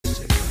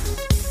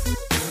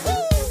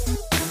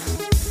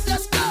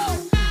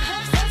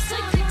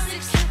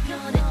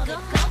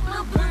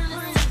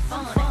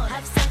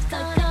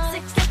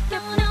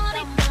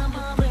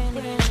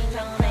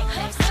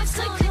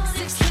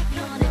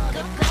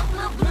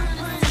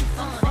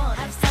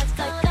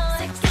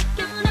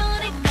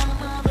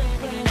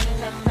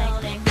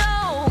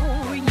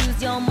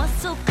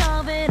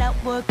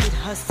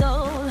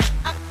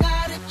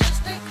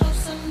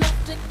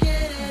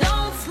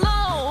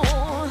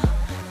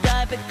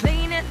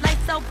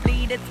so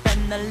bleed, it's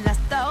been the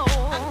last though.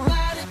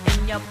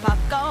 In your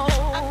pocket.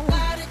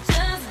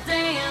 Just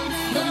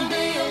dance, gonna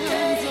be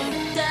okay.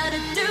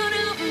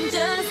 Da-da-do-do,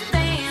 just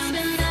dance.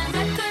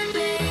 That could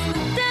be.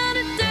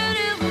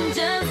 Da-da-do-do,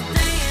 just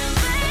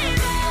dance,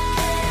 baby.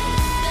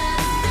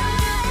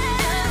 Da-da-do-do, just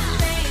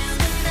dance.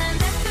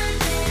 That could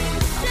be.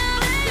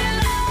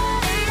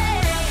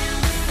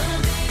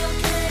 Gonna be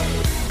okay.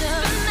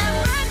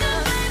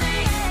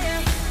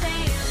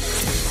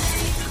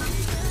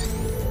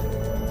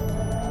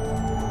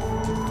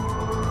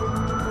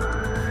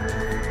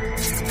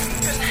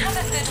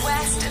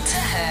 West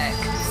to Hook.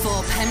 For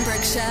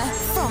Pembrokeshire,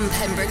 from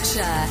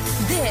Pembrokeshire,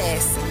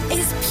 this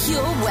is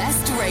Pure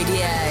West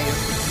Radio.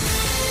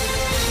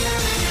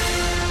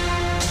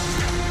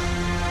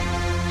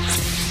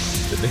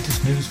 The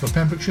latest news for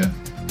Pembrokeshire,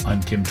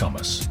 I'm Kim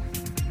Thomas.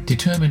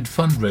 Determined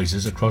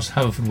fundraisers across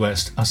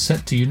Haverfordwest are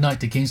set to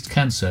unite against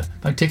cancer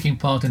by taking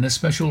part in a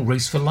special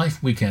Race for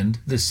Life weekend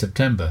this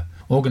September.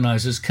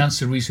 Organisers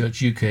Cancer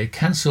Research UK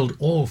cancelled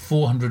all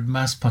 400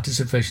 mass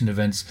participation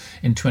events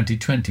in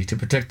 2020 to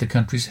protect the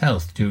country's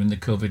health during the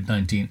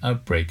COVID-19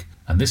 outbreak,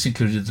 and this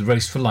included the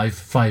Race for Life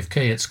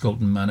 5K at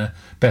Scolton Manor,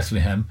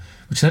 Bethlehem,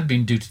 which had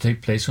been due to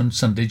take place on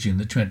Sunday, June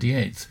the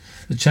 28th.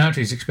 The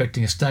charity is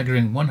expecting a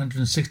staggering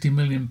 £160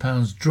 million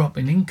drop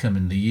in income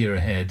in the year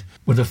ahead,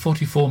 with a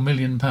 £44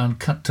 million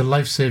cut to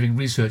life-saving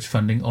research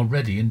funding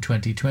already in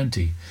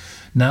 2020.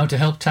 Now, to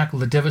help tackle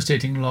the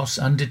devastating loss,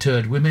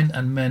 undeterred women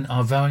and men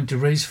are vowing to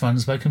raise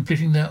funds by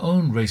completing their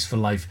own Race for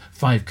Life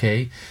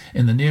 5K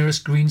in the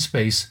nearest green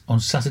space on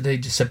Saturday,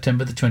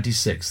 September the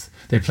 26th.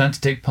 They plan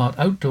to take part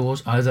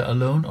outdoors, either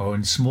alone or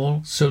in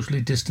small,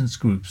 socially distanced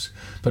groups,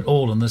 but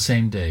all on the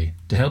same day,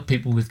 to help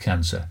people with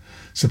cancer.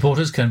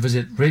 Supporters can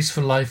visit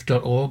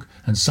raceforlife.org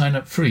and sign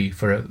up free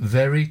for a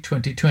Very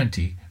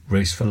 2020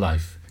 Race for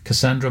Life.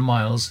 Cassandra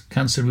Miles,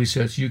 Cancer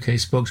Research UK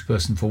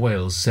spokesperson for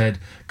Wales, said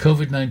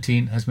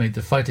COVID-19 has made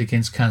the fight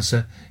against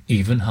cancer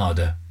even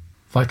harder.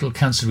 Vital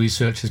cancer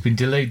research has been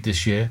delayed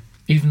this year.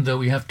 Even though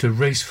we have to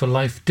race for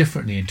life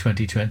differently in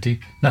 2020,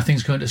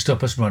 nothing's going to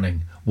stop us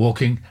running,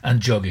 walking and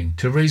jogging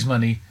to raise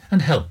money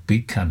and help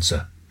beat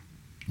cancer.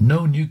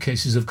 No new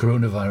cases of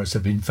coronavirus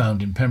have been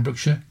found in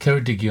Pembrokeshire,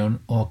 Ceredigion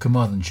or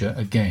Carmarthenshire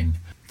again.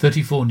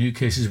 34 new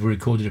cases were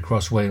recorded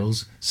across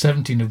Wales,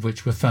 17 of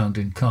which were found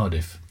in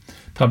Cardiff.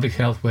 Public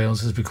Health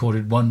Wales has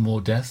recorded one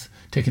more death,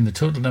 taking the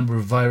total number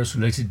of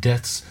virus-related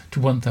deaths to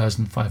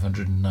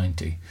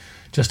 1,590.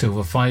 Just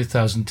over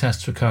 5,000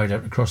 tests were carried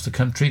out across the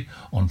country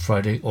on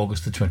Friday,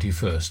 August the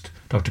 21st.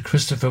 Dr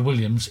Christopher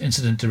Williams,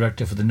 Incident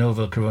Director for the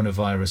Novel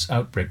Coronavirus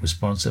Outbreak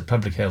Response at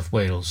Public Health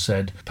Wales,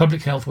 said,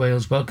 Public Health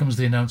Wales welcomes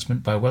the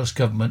announcement by Welsh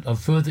Government of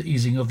further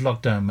easing of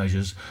lockdown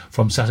measures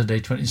from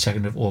Saturday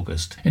 22nd of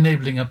August,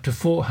 enabling up to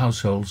 4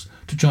 households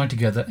to join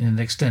together in an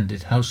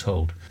extended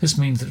household. This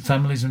means that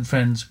families and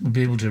friends will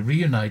be able to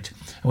reunite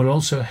and will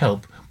also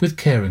help with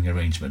caring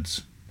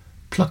arrangements.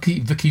 Plucky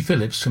Vicky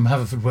Phillips from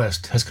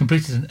Haverfordwest has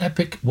completed an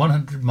epic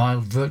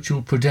 100-mile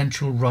virtual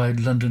Prudential Ride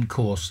London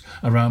course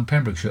around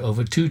Pembrokeshire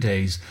over 2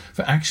 days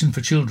for Action for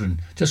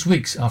Children, just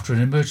weeks after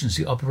an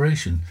emergency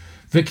operation.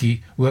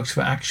 Vicky works for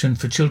Action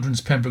for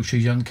Children's Pembrokeshire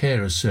Young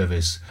Carers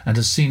Service and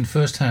has seen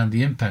firsthand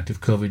the impact of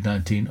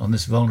COVID-19 on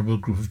this vulnerable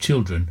group of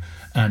children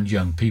and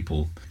young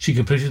people. She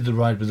completed the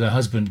ride with her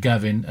husband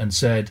Gavin and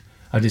said,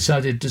 I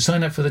decided to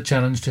sign up for the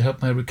challenge to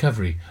help my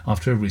recovery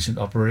after a recent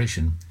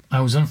operation. I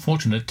was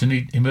unfortunate to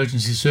need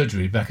emergency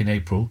surgery back in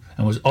April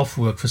and was off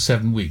work for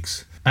 7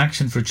 weeks.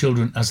 Action for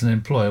Children as an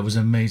employer was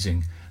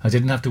amazing. I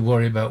didn't have to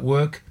worry about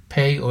work,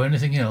 pay or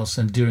anything else,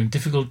 and during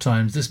difficult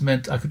times this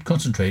meant I could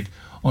concentrate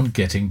on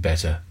getting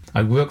better.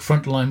 I work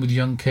frontline with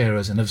young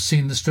carers and have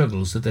seen the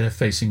struggles that they are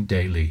facing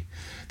daily.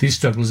 These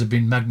struggles have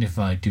been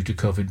magnified due to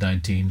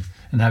COVID-19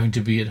 and having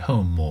to be at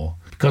home more.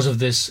 Because of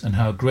this and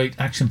how great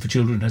Action for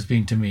Children has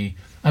been to me,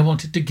 I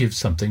wanted to give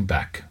something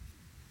back.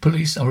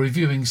 Police are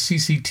reviewing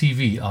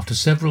CCTV after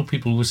several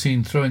people were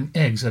seen throwing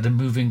eggs at a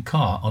moving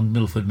car on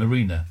Milford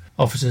Marina.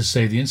 Officers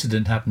say the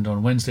incident happened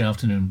on Wednesday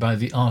afternoon by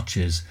the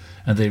Arches,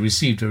 and they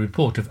received a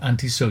report of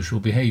antisocial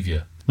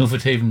behaviour.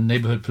 Milford Haven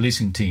Neighbourhood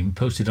Policing Team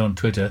posted on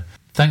Twitter,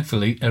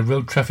 thankfully a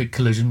road traffic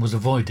collision was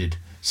avoided.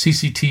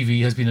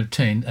 CCTV has been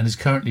obtained and is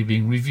currently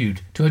being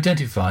reviewed to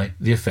identify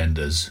the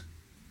offenders.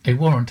 A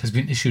warrant has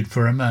been issued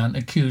for a man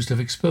accused of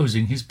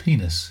exposing his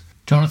penis.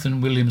 Jonathan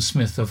William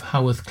Smith of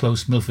Haworth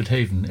Close, Milford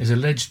Haven, is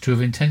alleged to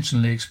have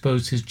intentionally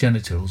exposed his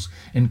genitals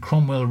in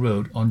Cromwell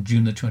Road on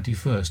June the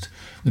 21st,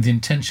 with the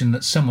intention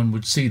that someone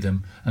would see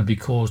them and be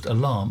caused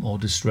alarm or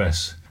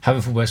distress.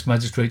 Haverfordwest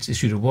magistrates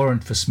issued a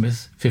warrant for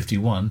Smith,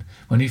 51,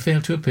 when he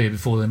failed to appear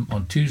before them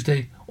on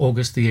Tuesday,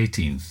 August the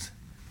 18th.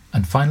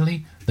 And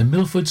finally, the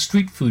Milford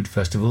Street Food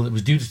Festival that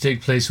was due to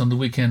take place on the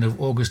weekend of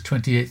August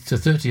 28th to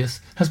 30th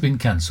has been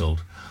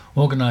cancelled.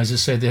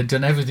 Organisers say they had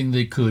done everything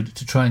they could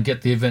to try and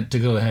get the event to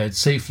go ahead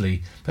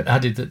safely, but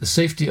added that the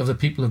safety of the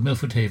people of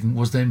Milford Haven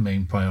was their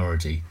main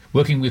priority.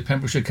 Working with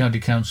Pembrokeshire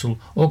County Council,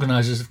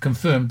 organisers have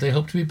confirmed they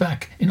hope to be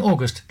back in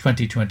August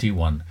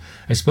 2021.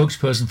 A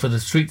spokesperson for the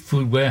Street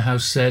Food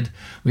Warehouse said,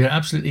 "We are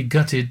absolutely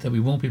gutted that we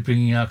won't be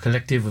bringing our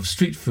collective of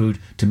street food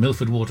to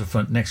Milford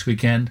Waterfront next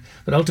weekend,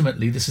 but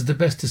ultimately this is the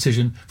best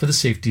decision for the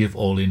safety of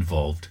all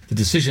involved. The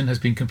decision has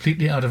been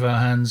completely out of our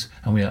hands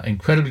and we are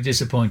incredibly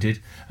disappointed,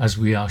 as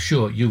we are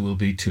sure you will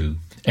be too.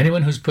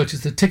 Anyone who's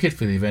purchased a ticket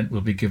for the event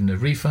will be given a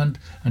refund,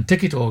 and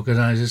ticket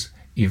organisers,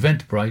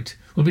 Eventbrite,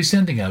 will be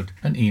sending out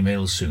an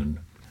email soon."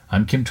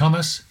 I'm Kim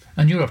Thomas,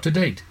 and you're up to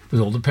date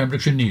with all the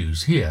Pembrokeshire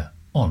news here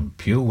on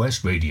Pure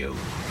West Radio.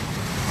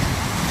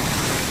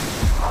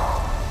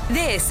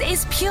 This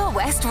is Pure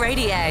West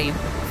Radio.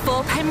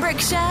 For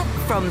Pembrokeshire,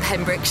 from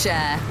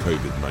Pembrokeshire.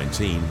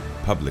 COVID-19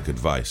 public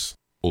advice.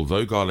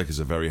 Although garlic is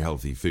a very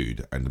healthy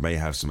food and may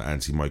have some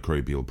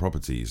antimicrobial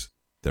properties,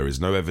 there is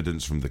no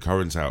evidence from the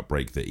current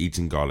outbreak that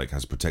eating garlic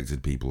has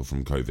protected people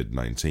from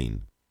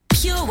COVID-19.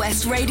 Pure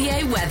West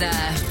Radio weather.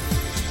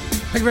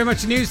 Thank you very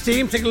much, news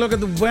team. Take a look at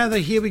the weather.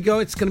 Here we go.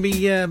 It's going to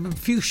be a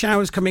few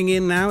showers coming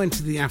in now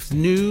into the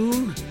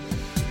afternoon.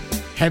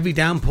 Heavy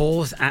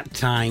downpours at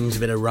times. A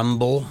bit of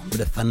rumble, a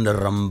bit of thunder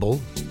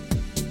rumble.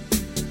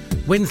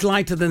 Winds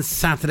lighter than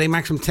Saturday.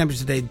 Maximum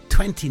temperature today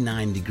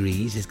 29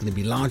 degrees. It's going to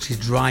be largely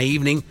dry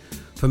evening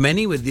for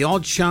many, with the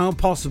odd shower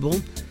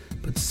possible,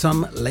 but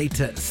some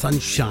later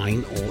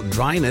sunshine or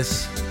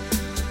dryness.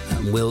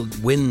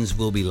 Winds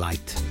will be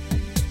light.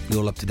 You're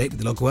all up to date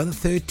with the local weather.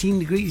 13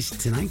 degrees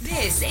tonight.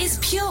 This is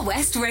Pure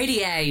West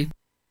Radio.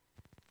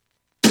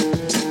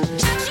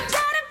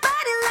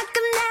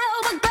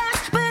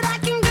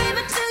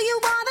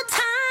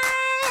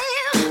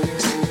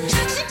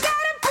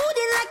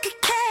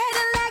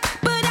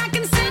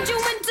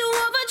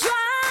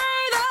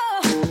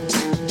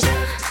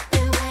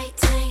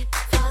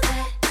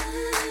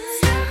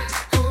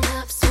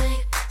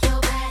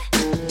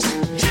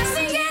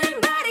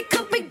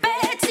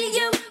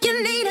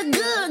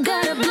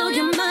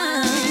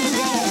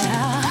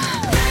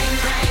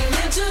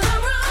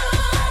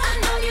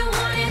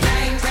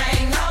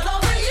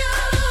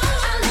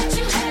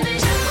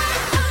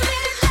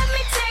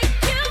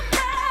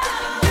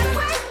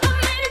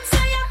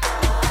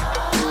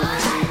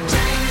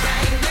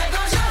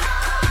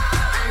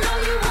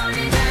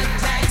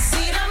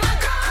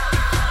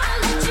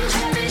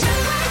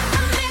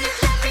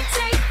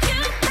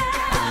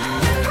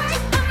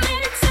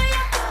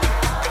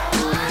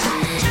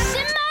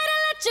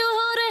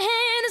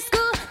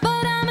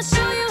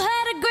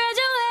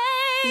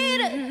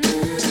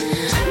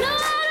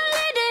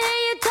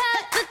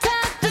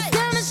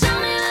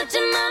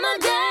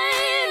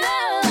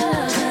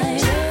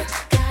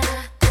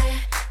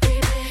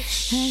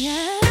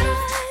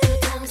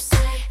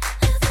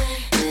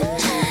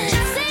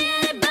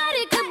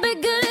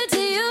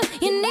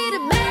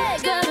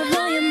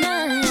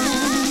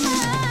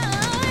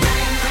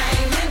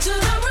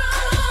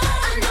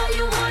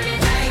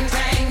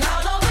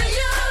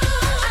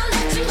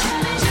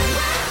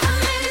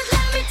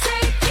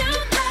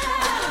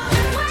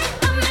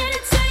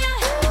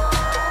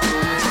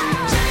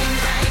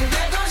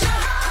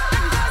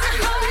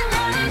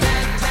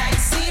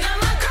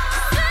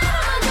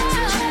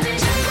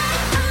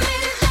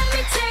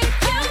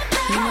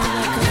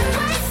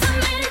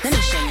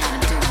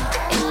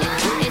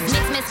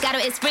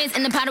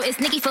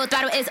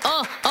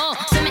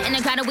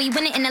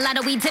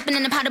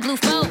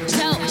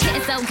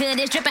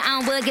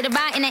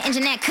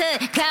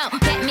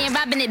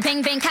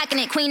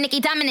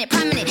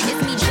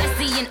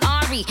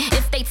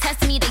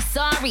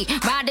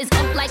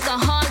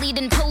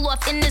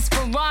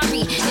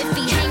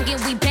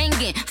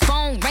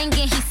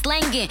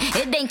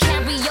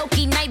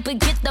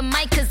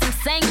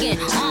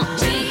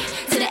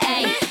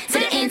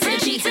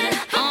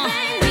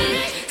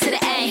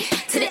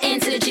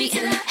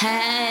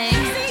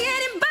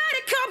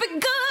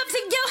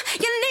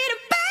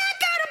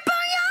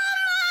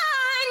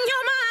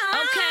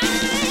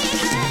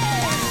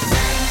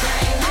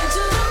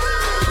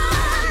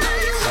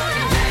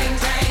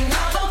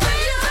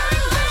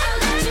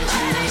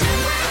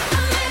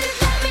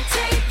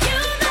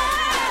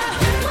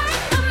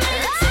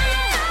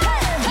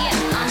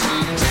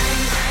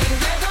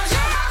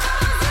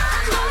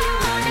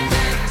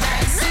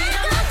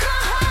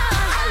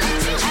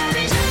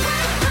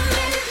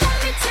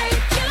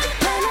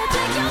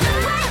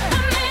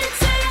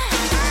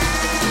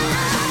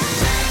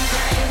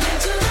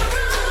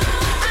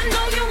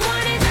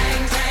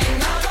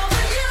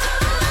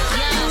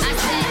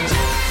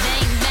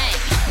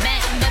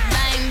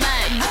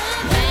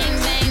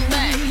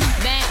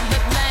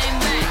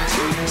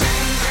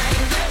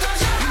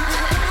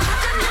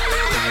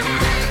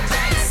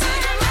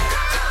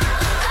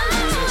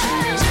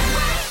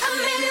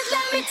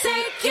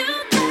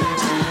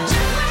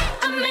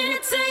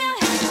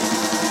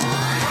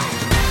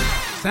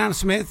 Sam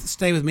Smith,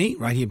 stay with me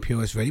right here in Pure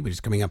West Radio. We're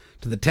just coming up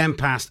to the 10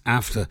 past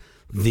after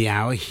the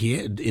hour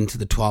here into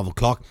the 12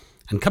 o'clock.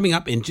 And coming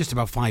up in just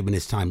about 5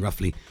 minutes' time,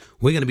 roughly,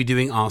 we're going to be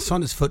doing our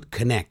Saundersfoot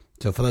Connect.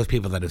 So for those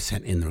people that have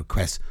sent in the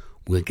requests,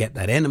 we'll get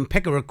that in and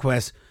pick a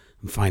request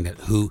and find out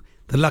who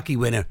the lucky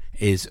winner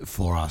is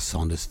for our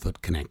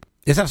Saundersfoot Connect.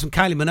 Let's have some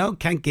Kylie Minogue,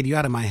 Can't Get You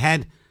Out of My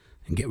Head,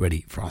 and get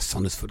ready for our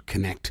Saundersfoot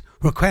Connect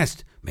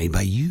request made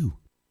by you.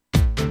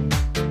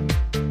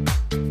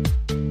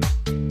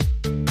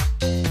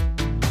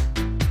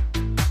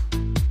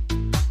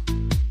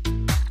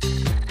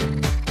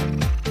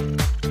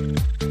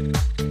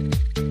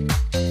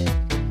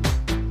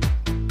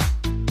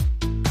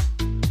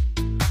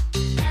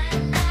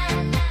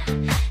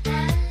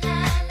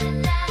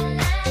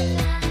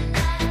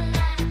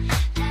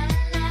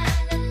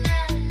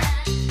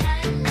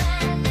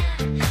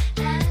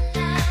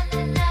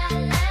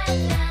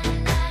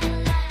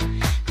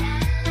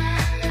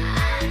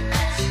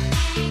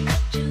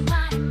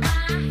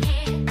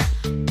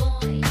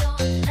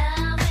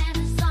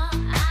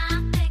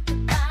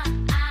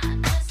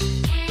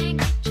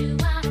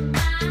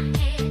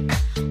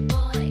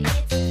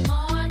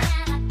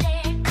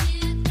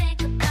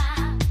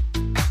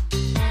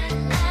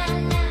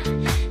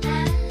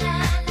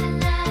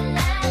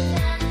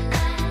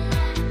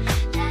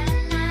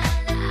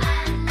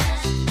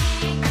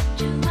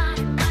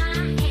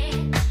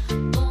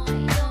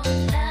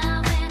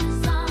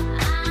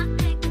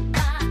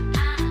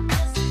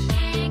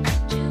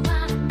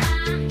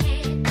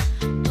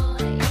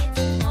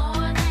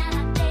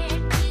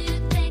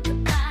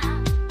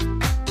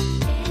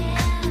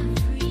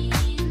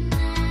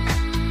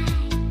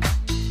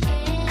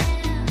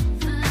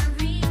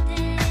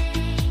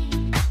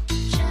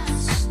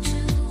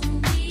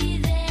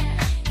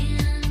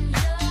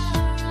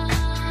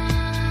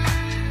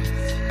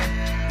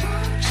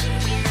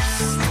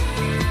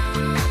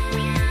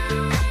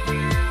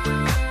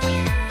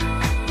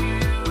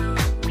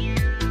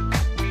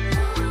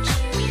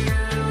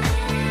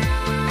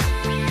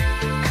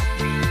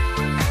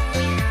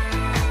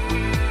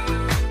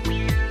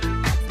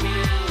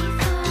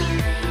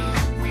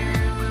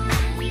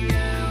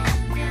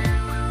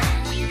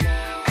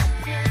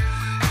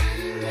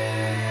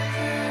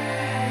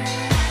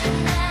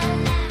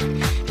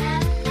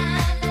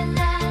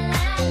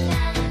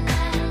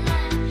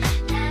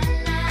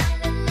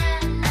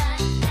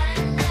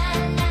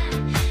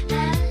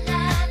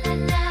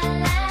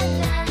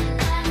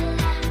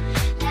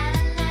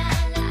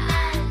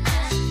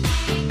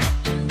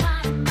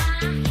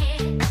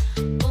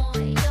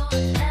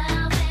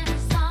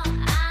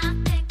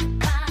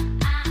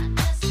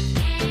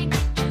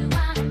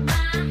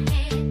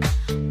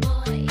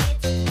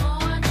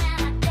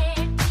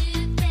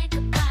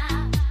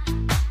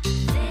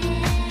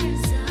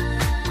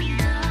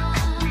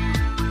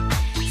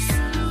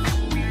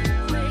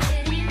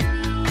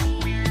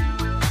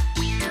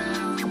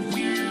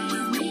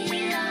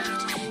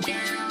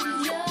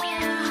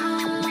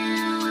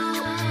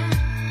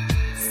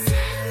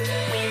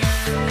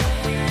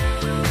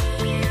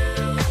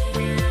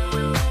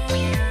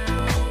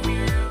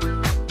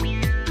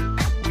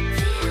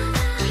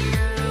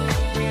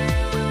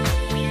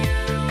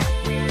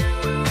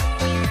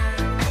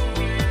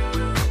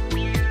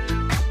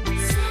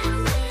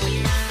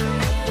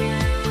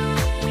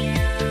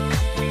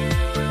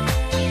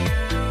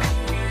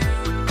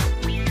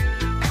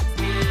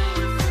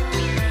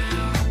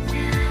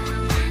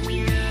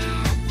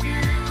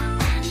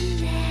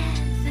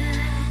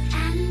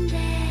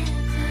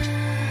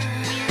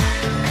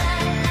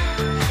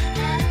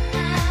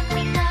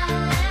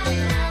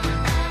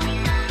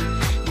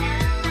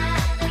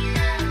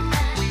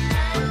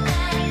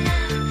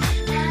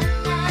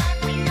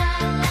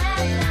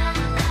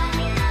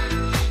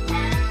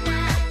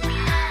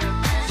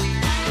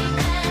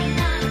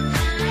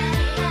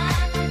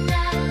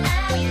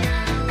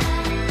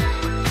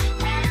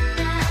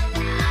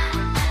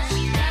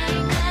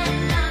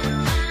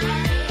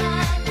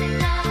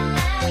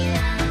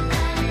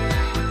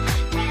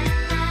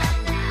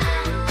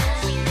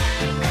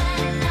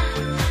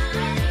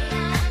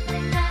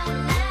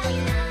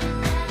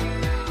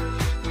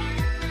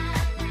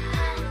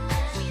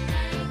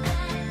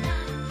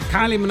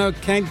 Kylie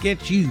Minogue, Can't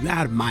Get You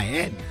Out of My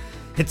Head.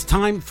 It's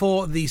time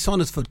for the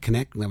Saundersfoot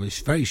Connect. We have a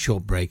very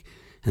short break.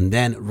 And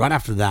then right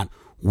after that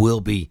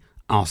will be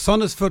our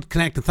Saundersfoot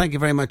Connect. And thank you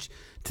very much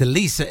to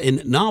Lisa in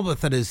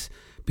Narberth that has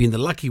been the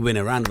lucky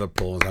winner. Round of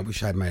applause. I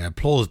wish I had my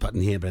applause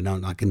button here, but I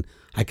don't.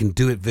 I can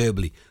do it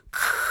verbally.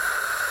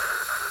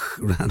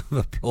 Round of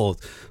applause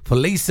for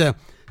Lisa.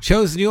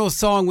 Chosen your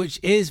song, which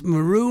is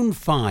Maroon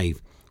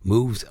 5,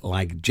 Moves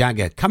Like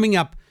Jagger. Coming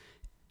up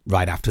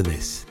right after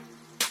this.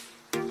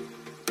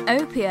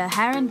 Opia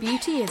Hair and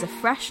Beauty is a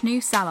fresh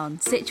new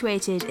salon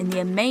situated in the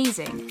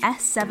amazing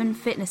S7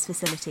 fitness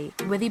facility,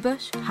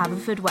 Withybush,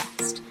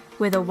 Haverfordwest.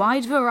 With a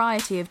wide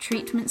variety of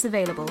treatments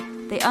available,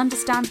 they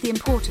understand the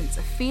importance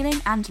of feeling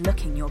and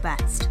looking your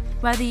best.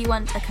 Whether you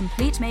want a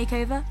complete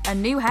makeover, a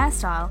new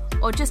hairstyle,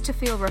 or just to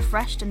feel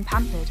refreshed and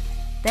pampered,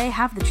 they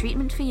have the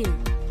treatment for you.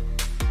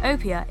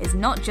 Opia is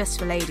not just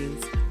for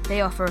ladies.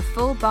 They offer a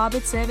full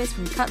barbered service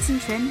from cuts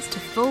and trims to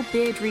full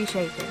beard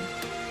reshaping.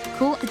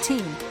 Call the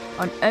team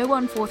on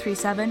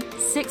 01437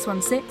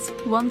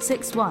 616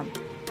 161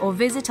 or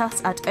visit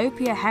us at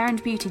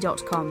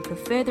opiahairandbeauty.com for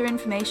further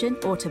information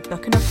or to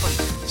book an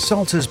appointment.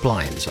 Salters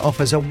Blinds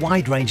offers a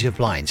wide range of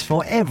blinds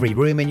for every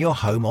room in your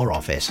home or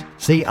office.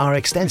 See our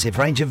extensive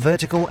range of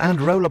vertical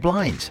and roller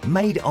blinds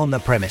made on the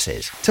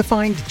premises to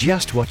find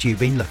just what you've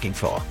been looking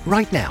for.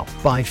 Right now,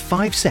 buy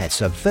 5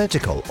 sets of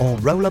vertical or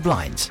roller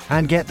blinds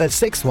and get the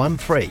 6th one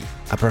free.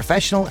 A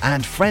professional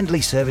and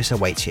friendly service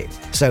awaits you.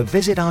 So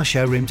visit our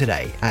showroom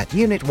today at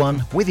Unit 1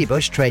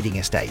 Withybush Trading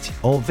Estate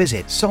or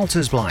visit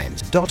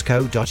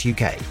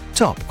saltersblinds.co.uk.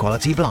 Top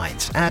quality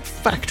blinds at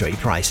factory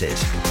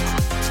prices.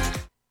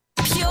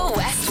 Pure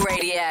West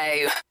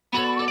Radio.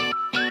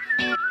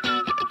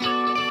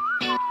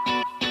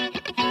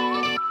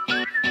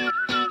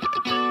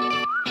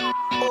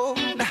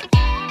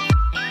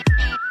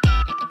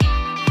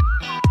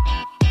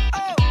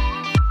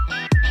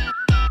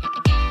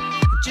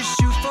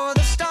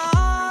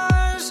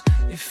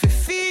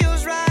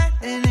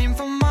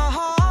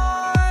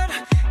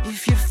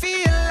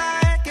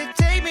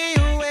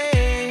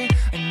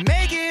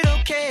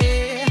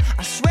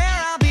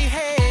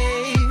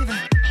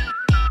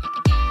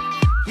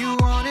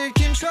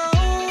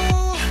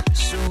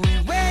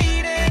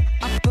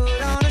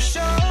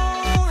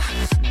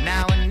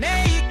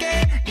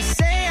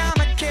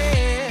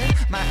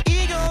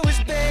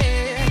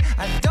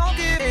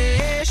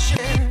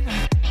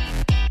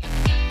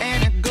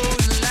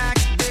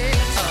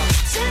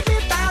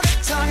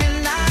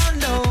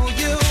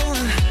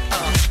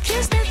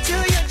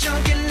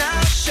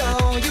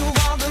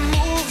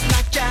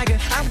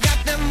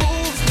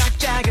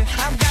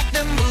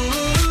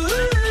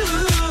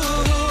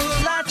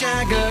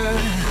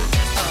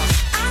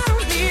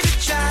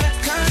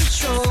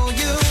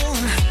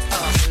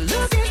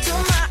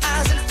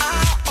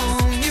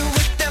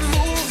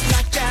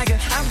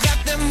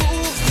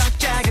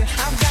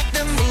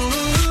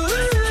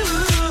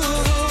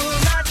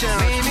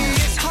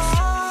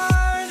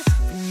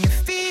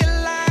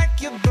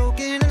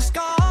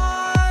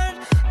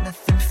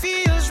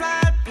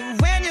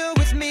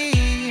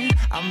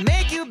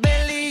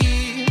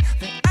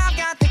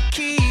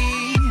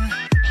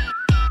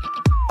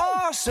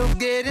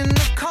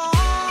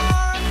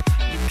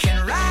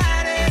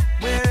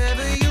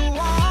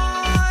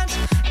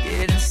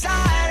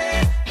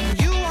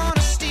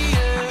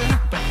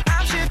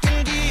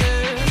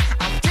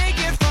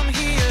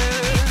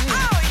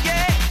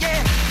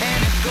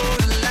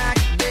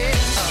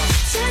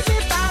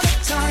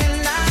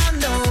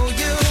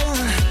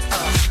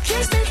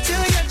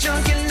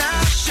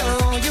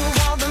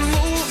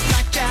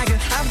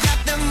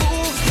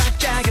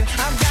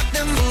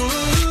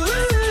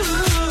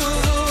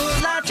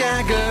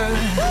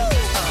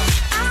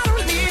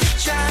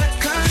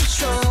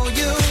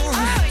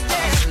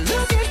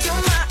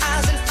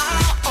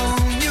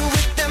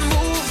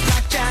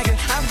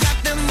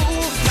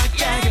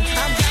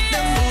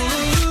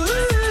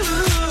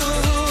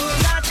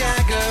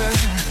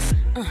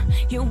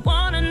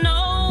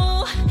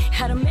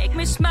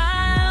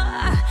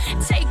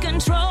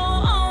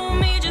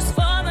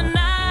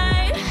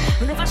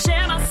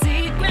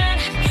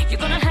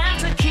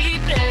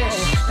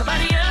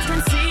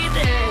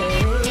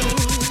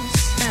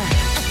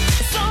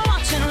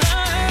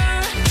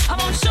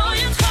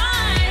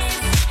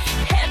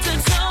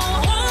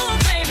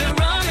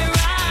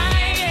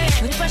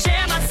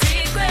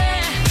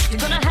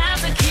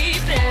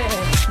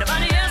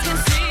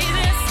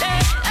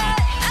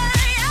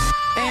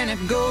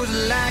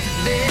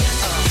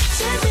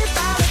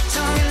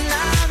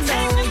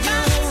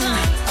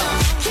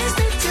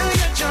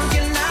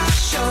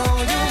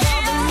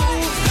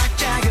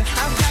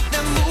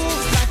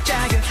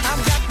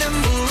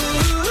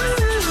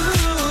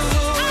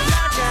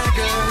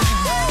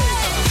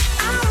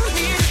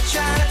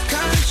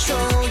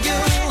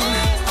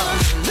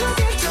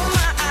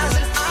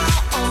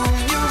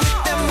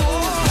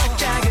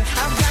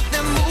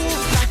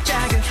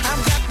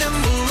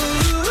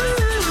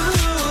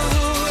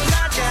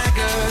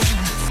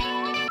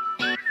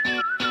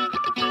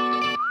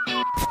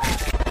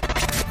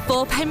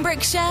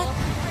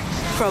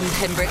 From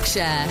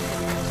Pembrokeshire,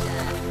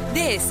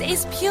 this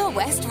is Pure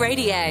West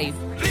Radio.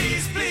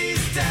 Please,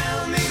 please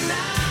tell me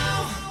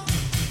now.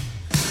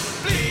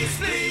 Please,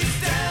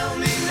 please tell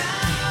me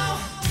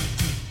now.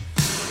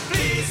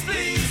 Please,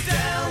 please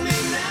tell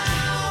me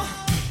now.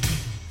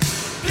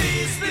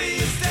 Please,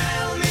 please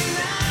tell me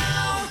now.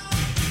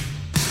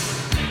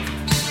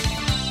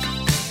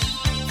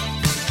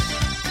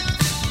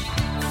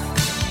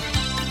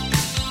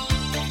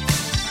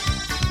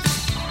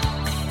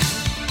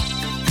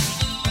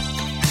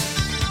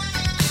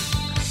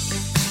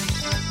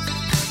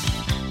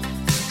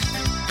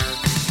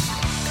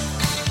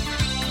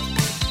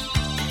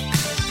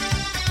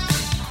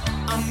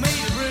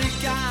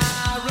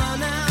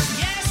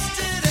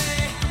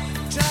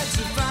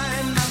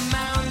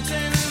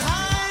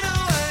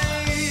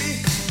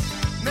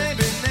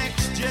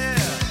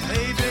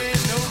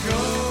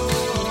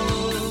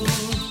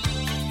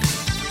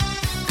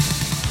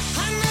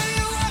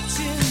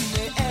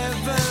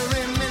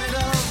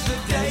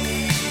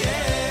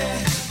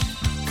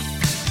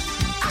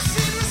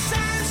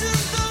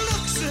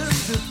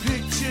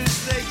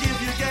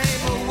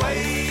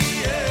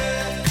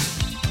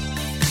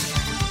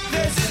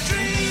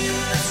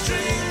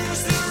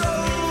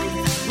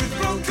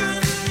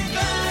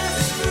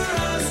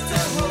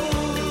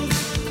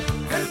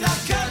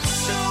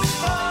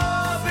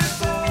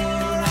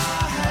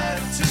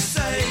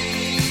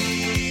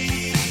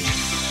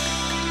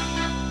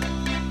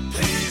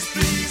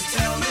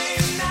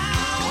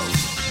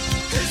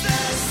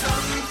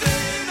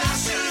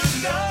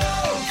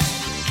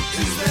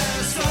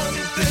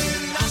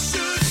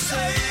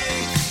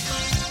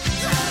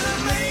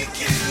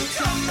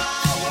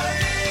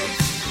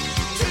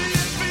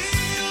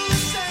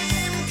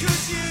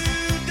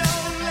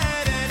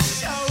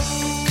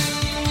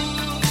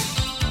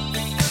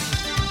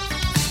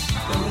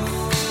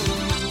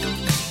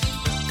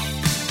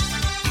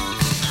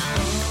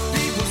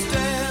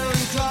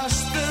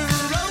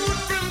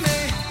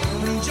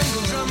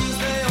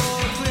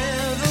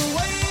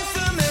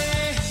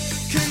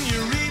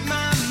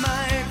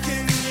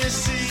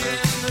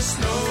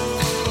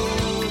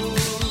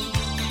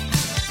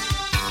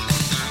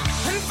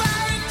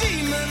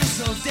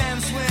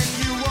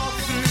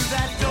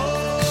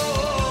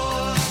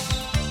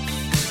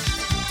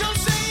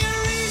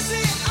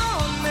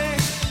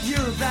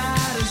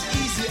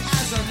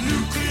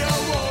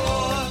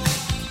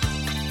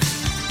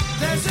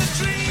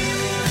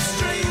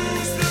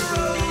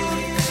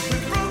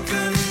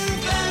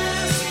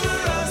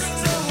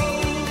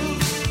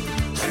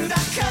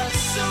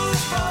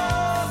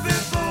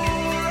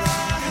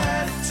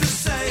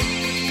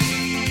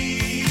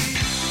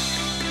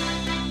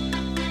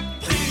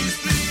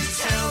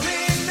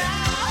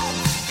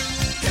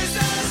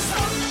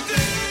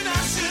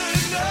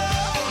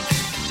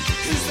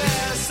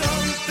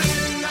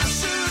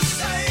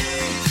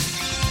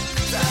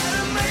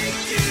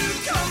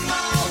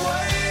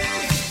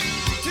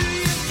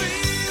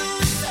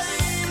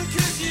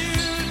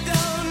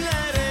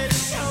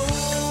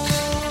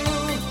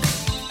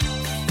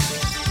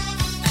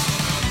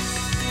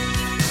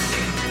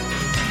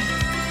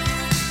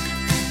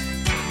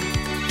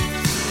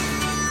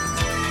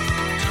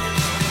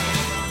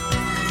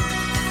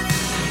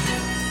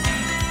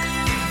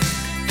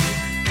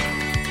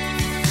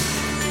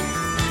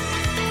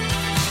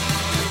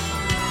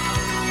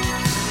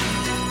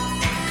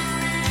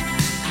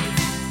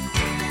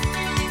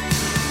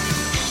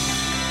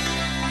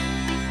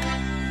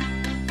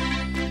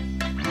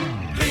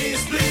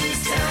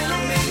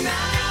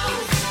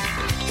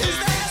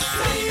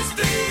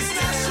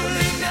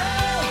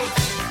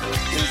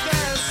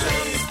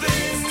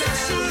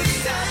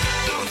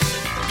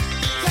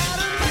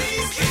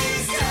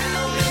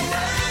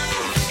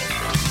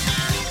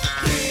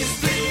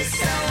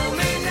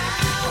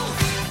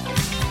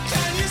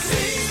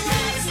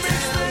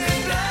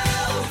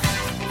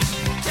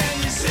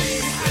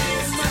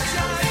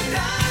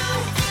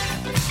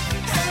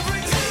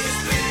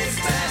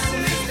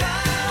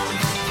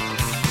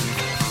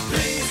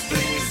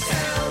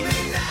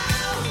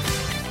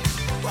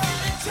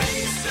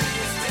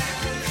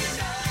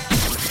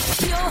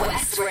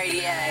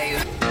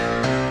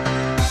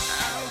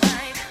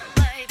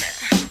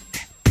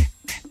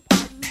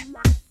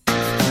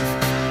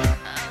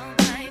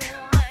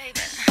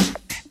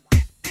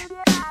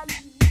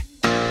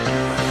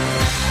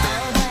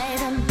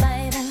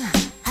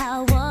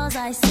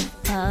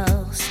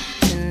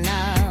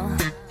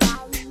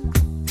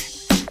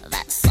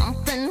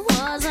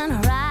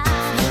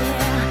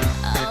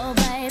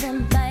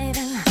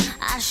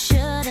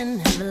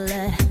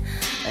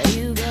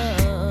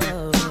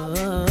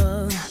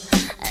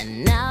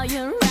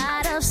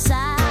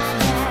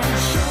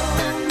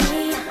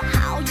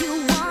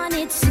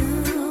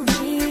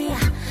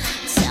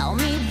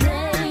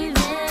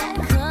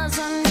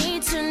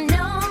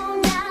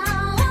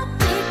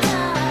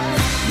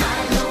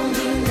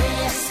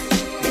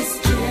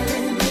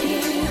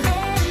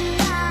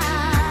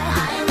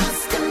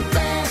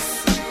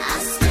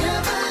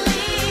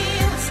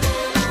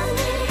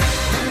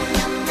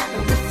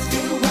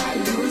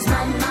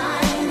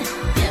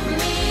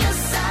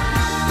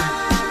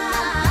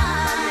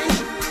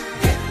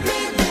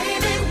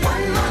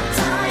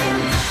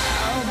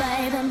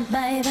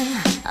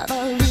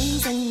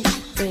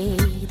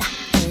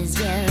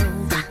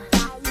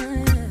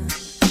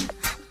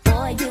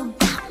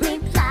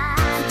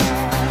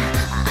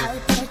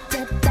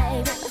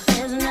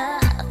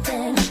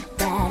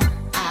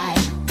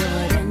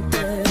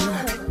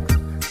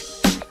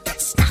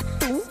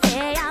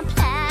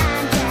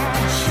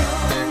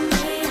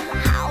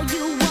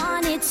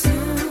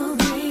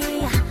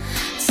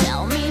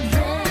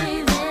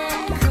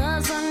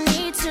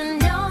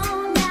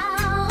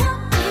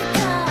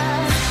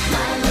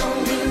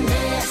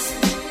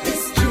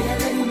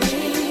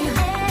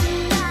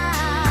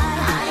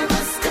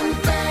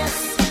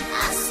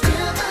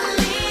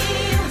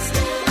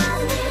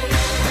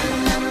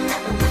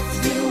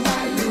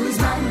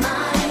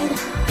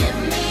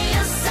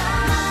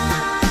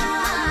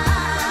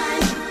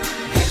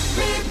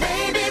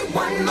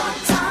 one more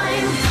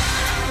time.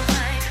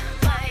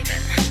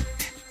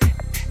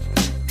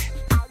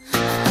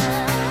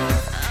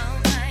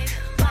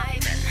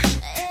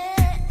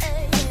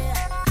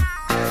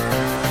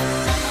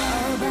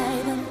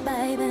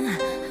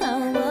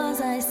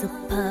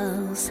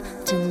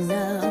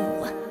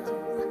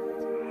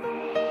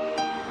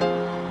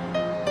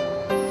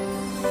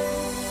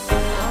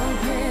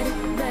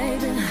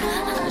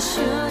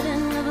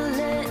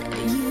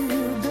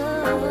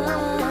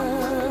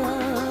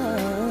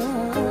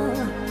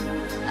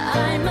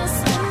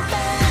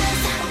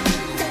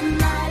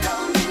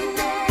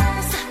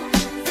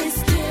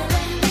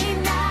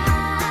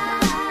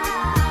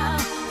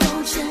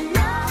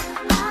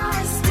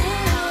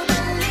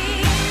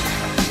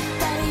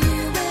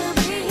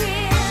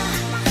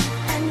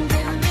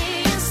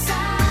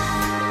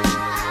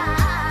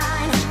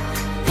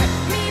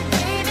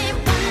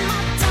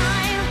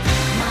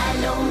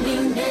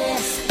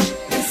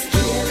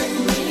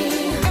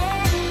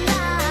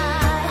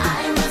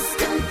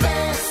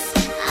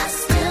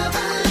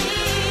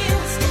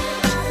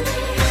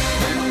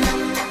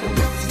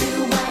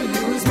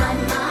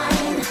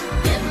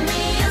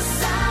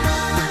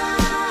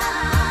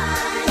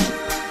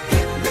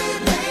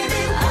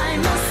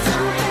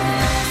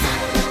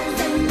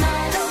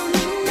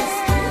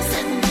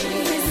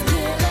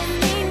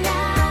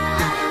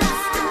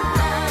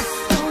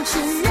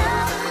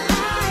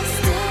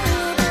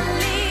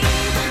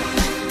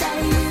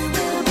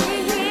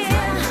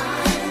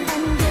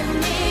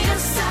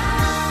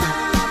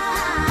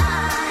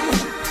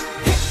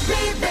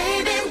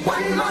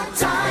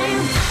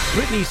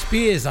 Britney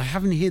Spears, I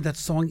haven't heard that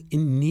song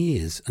in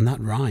years, and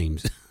that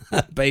rhymes.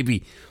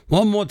 Baby,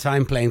 one more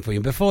time playing for you.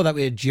 Before that,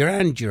 we had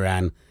Duran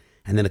Duran,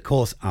 and then, of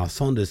course, our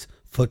Saunders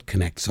Foot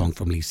Connect song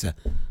from Lisa.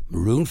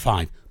 Maroon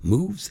 5,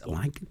 Moves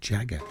Like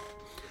Jagger.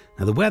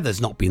 Now, the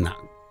weather's not been that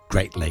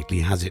great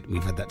lately, has it?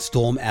 We've had that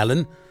storm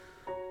Ellen,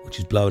 which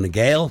is blowing a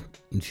gale,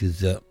 which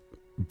is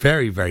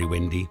very, very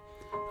windy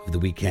over the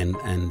weekend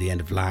and the end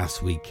of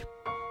last week.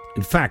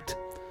 In fact,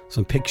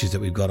 some pictures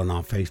that we've got on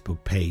our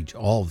Facebook page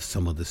of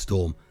some of the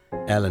storm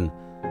Ellen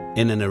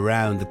in and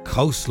around the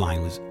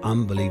coastline was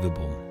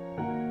unbelievable.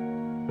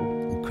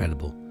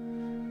 Incredible.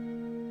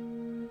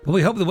 But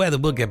we hope the weather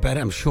will get better.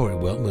 I'm sure it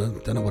will. We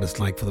don't know what it's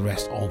like for the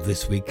rest of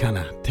this week. Kind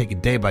of take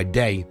it day by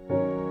day.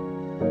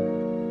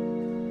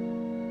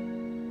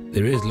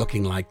 There is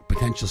looking like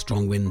potential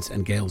strong winds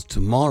and gales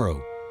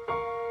tomorrow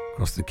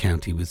across the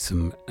county, with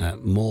some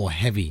more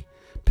heavy,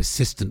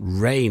 persistent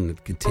rain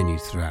that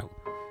continues throughout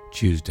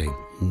Tuesday.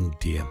 Oh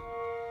dear.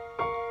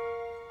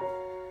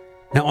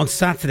 Now, on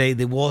Saturday,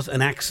 there was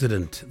an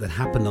accident that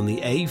happened on the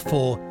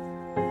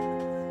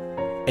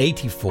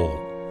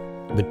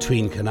A484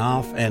 between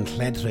Carnarvon and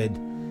Lledred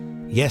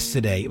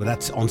yesterday. Well,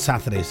 that's on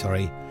Saturday,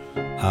 sorry.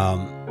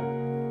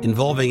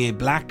 Involving a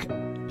black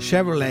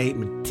Chevrolet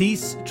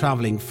Matisse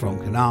travelling from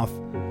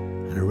Carnarvon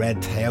and a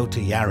red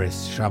Toyota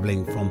Yaris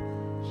travelling from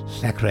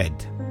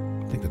Lledred.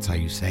 I think that's how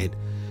you say it.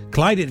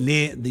 Collided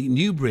near the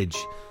Newbridge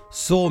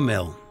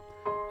Sawmill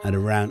at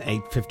around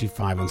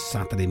 8:55 on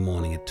Saturday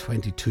morning. A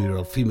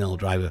 22-year-old female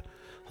driver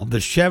of the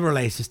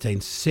Chevrolet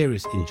sustained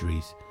serious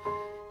injuries.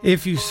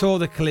 If you saw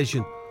the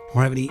collision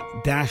or have any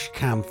dash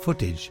cam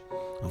footage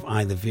of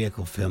either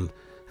vehicle filmed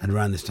at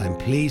around this time,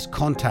 please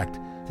contact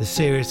the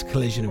Serious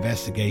Collision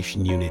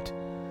Investigation Unit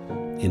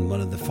in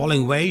one of the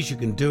following ways. You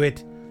can do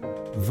it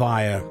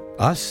via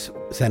us,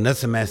 send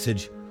us a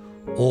message,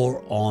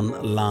 or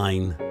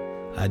online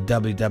at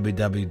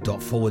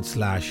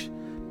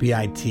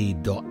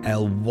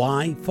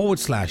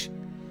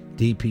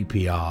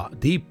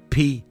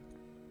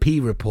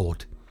www.bit.ly/DPP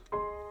report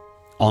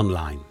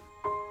online.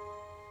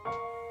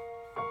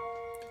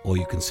 Or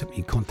you can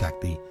simply contact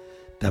the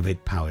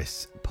David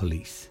Powys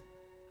Police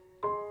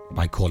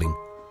by calling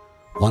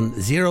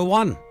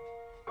 101.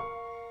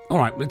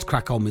 Alright, let's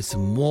crack on with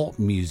some more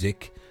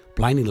music.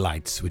 Blinding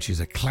Lights, which is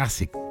a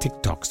classic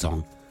TikTok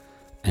song,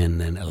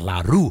 and then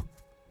La Rue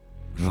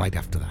right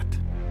after that.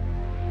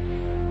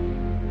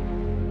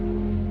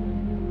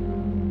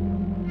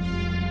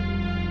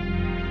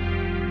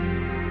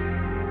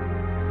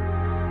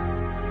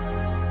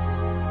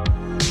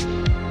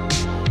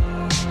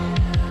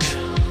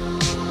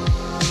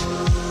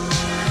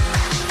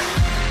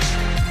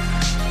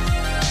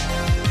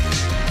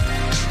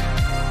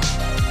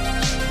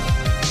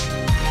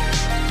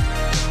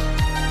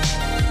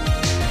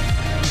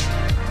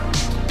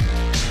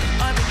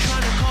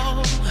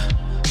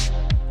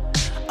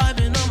 I've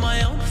been on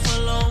my own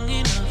for long.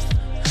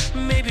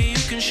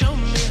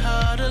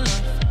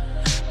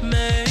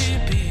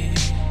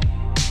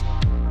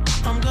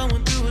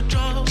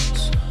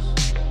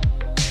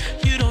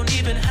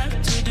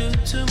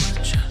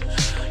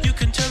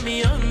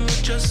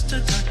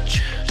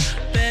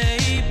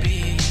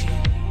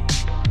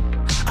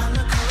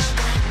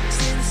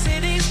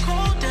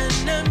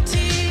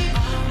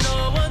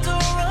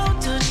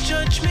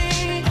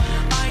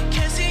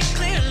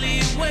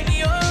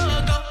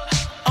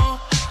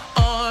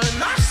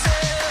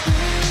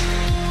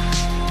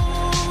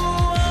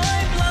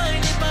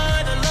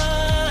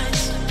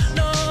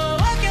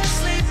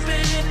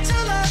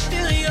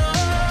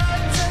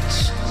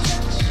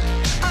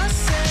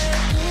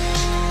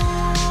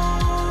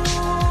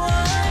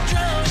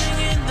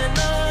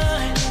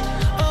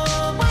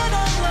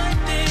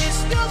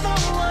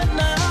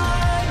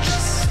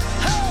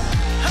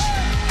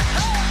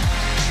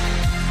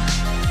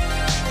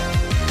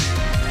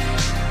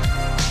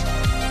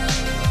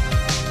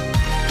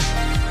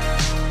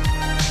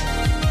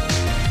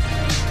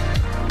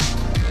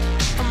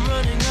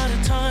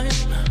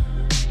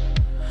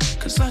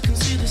 'cause I can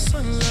see the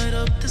sun light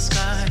up the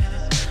sky.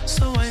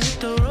 So I hit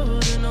the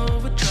road in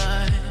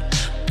overdrive,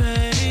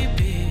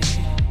 baby.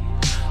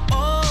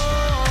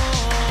 Oh,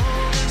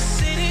 the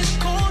city's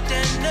cold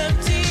and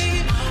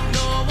empty.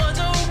 No one's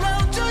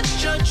around to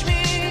judge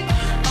me.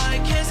 I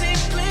can see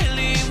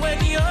clearly when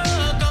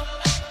you're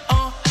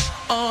gone.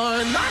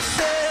 And I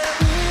said,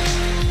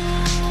 ooh,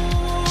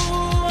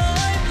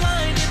 I'm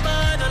blinded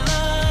by the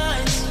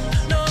lights.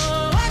 No,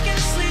 I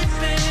can't sleep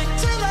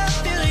until I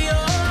feel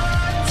your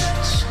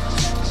touch.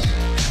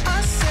 I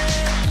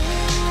said,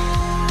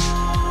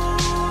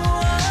 ooh,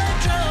 I'm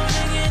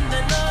drowning in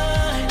the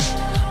night.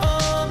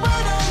 Oh,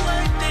 when I'm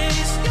like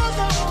this, you're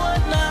the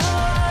one I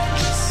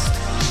trust.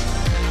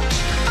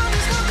 I'm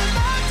just coming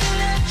back to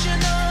let you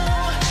know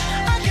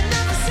I can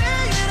never say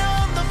it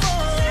on the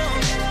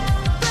phone.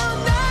 They'll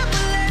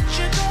never let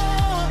you go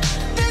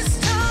this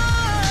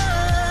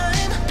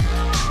time.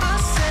 I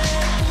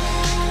said,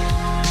 ooh,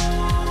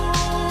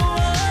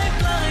 I'm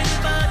blinded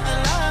by the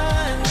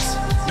lights.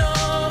 No,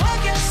 I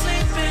can't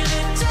sleep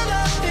until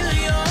I feel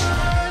your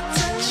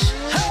touch.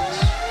 Hey,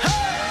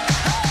 hey,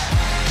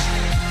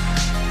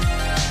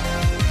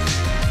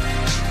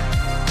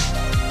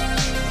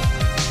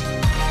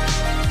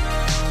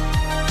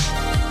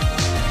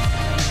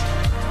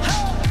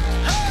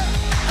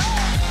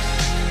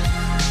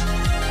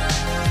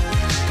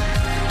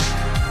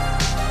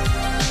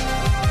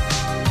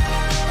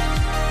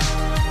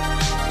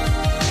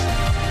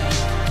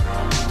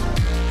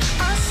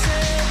 I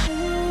said,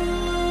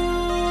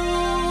 ooh,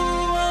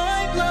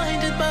 I'm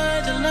blinded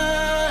by the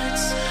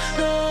lights.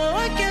 No,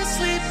 I can't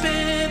sleep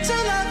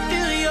until I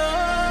feel your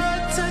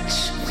touch.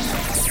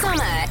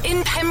 Summer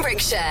in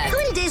Pembrokeshire How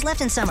many days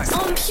left in summer?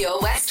 on Pure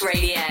West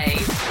Radio.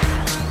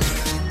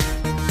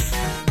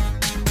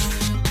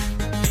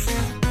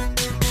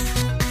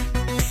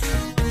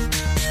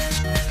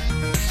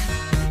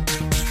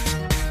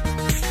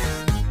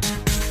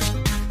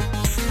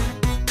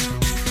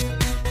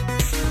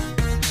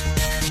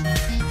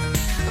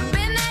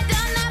 Been there,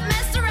 done that,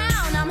 messed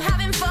around. I'm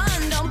having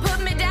fun, don't put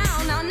me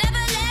down. I'll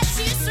never let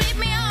you sweep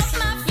me off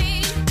my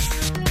feet.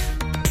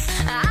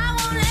 I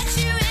won't let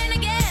you in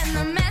again.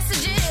 The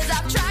messages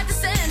I've tried to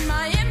send,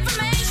 my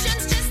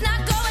information's just not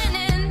going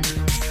in.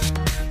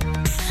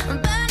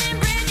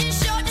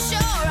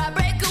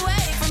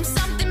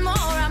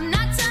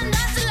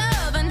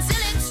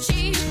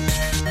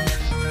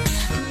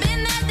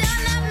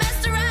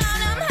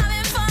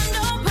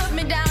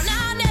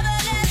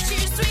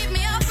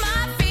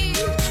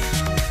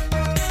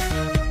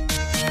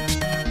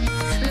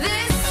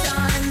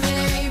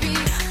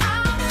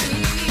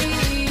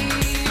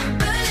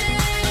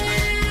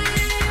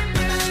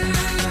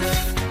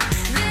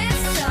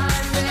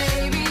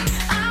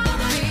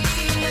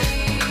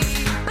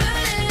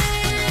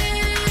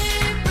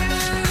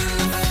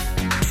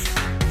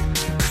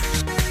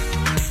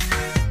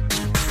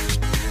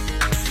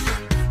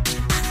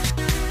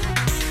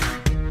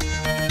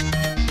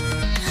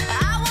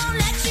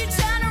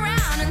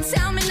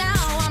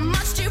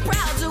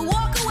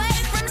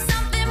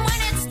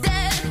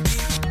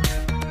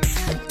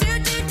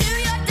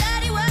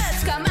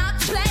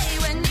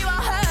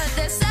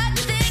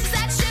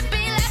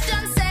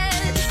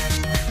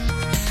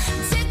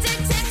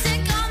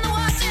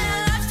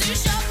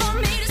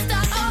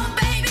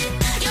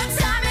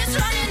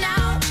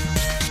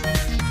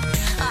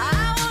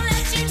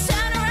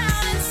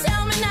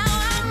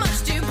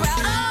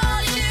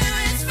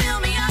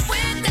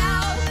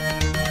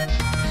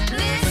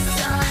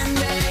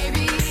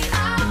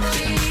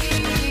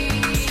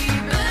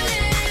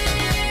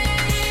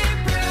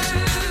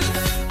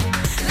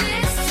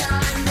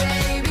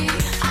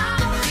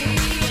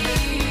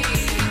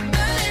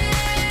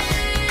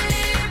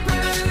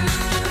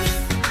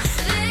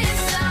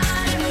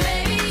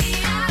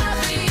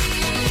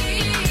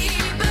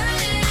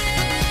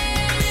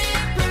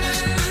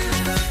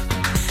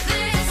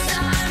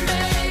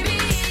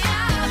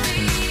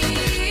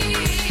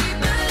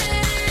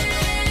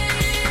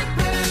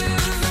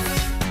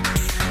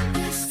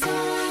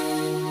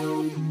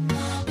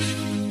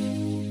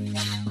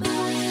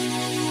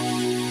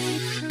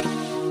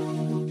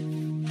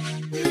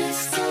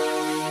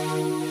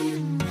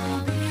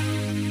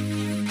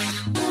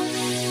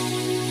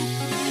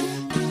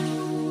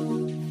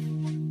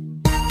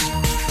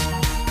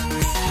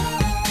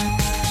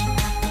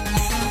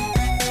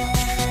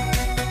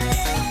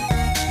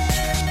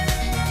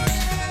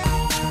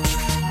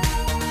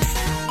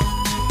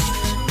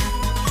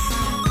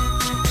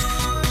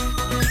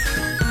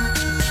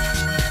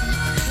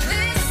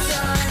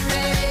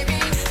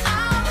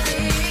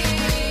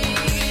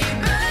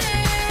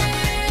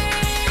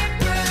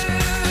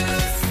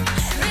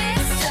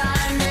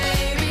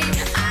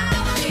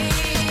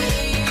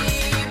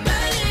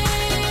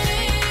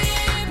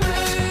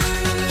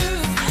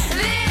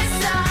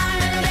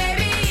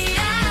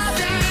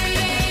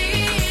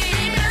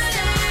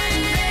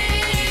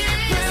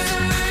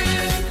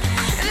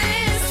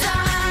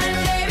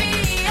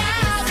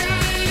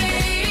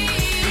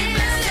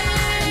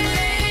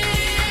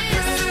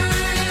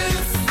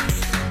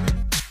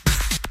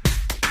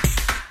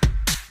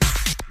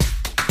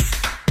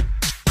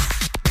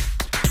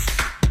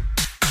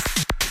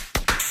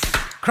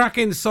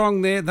 Cracking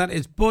song there. That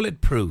is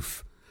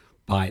Bulletproof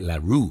by La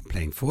Rue,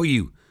 playing for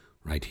you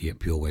right here at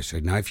Pure West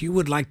Radio. Now, if you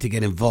would like to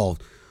get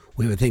involved,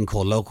 we have a thing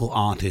called Local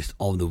Artist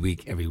of the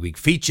Week every week,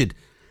 featured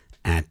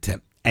at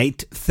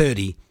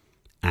 8:30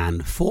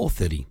 and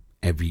 4:30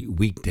 every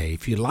weekday.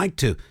 If you'd like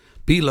to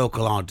be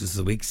Local Artist of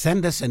the Week,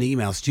 send us an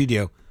email,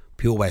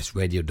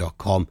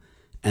 studio@purewestradio.com,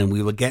 and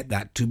we will get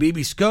that to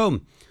BB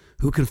Scone,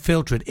 who can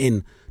filter it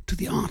in to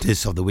the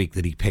Artist of the Week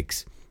that he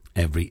picks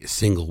every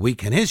single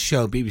week. And his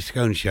show, BB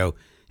Scone Show,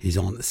 is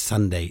on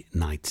Sunday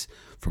nights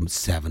from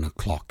 7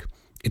 o'clock.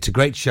 It's a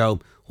great show,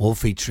 all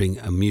featuring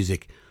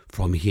music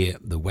from here,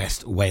 the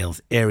West Wales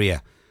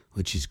area,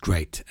 which is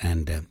great.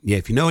 And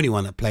if you know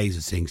anyone that plays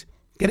or sings,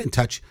 get in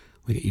touch.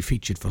 We'll get you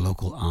featured for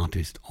Local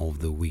Artist of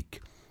the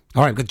Week.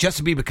 All right, we've got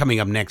Justin Bieber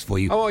coming up next for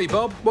you. How are you,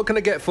 Bob? What can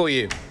I get for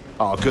you?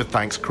 Oh, good,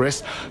 thanks,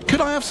 Chris.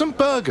 Could I have some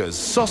burgers,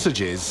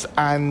 sausages,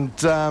 and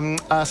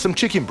some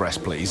chicken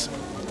breast, please?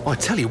 I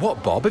tell you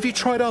what, Bob, have you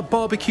tried our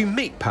barbecue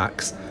meat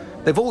packs?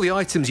 They've all the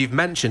items you've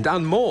mentioned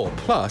and more.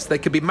 Plus, they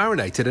can be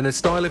marinated in a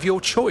style of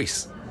your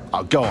choice.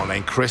 Oh, go on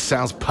then, Chris.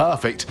 Sounds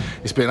perfect.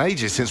 It's been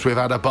ages since we've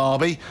had a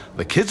barbie.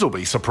 The kids will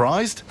be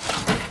surprised.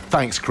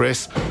 Thanks,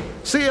 Chris.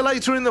 See you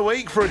later in the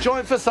week for a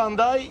joint for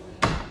Sunday.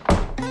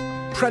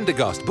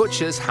 Prendergast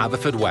Butchers,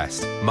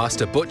 Haverfordwest.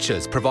 Master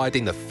Butchers,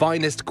 providing the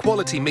finest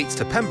quality meats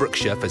to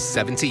Pembrokeshire for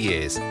 70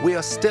 years. We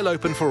are still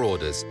open for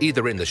orders,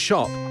 either in the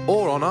shop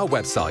or on our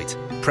website,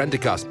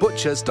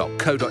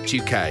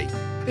 prendergastbutchers.co.uk.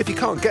 If you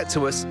can't get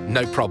to us,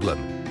 no problem.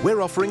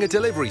 We're offering a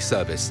delivery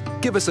service.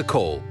 Give us a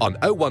call on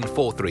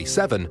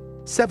 01437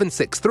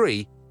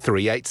 763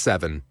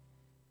 387.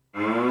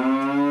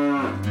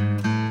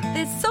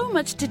 There's so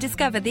much to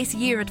discover this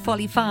year at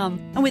Folly Farm.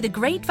 And with a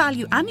great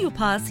value annual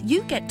pass,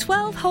 you get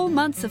 12 whole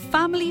months of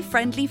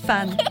family-friendly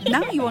fun.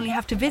 Now you only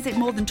have to visit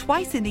more than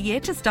twice in the year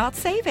to start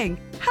saving.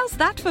 How's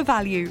that for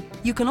value?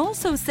 You can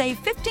also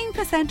save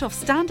 15% off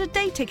standard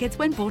day tickets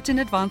when bought in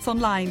advance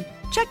online.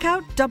 Check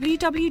out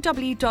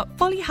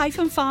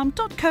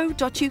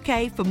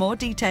www.folly-farm.co.uk for more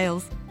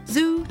details.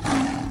 Zoo,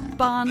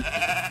 barn,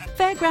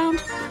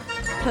 fairground,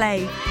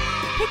 play.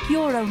 Pick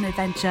your own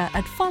adventure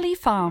at Folly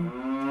Farm.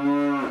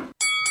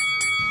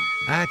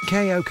 At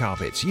KO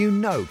Carpets, you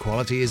know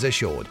quality is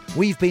assured.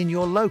 We've been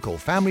your local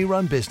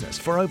family-run business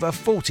for over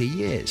 40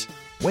 years.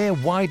 We're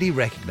widely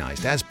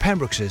recognised as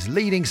Pembrokeshire's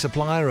leading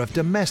supplier of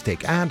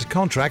domestic and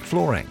contract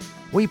flooring.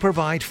 We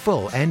provide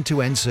full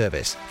end-to-end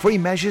service, free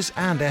measures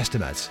and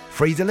estimates,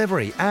 free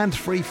delivery and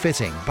free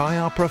fitting by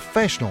our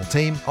professional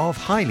team of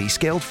highly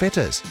skilled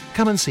fitters.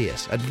 Come and see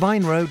us at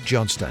Vine Road,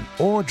 Johnston,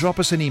 or drop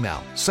us an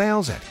email,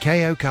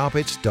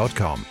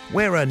 sales@kocarpets.com.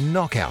 We're a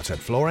knockout at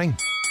flooring.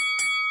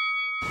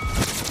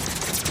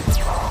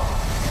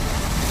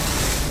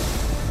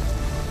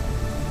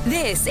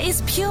 This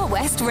is Pure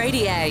West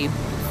Radio.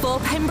 For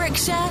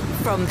Pembrokeshire,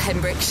 from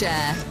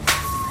Pembrokeshire.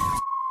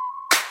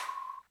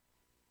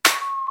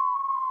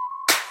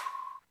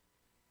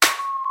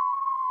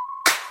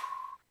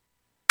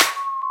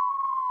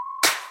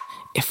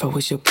 If I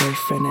was your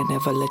boyfriend, I'd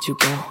never let you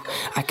go.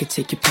 I could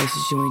take you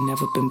places you ain't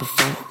never been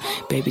before.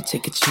 Baby,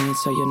 take a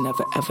chance so you'll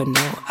never ever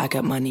know. I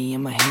got money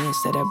in my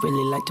hands that I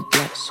really like to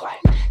blow.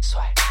 Swipe,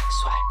 swipe,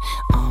 swipe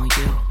on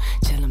you.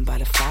 Chilling by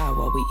the fire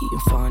while we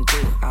eating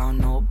fondue. I don't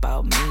know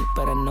about me,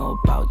 but I know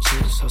about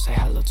you. So say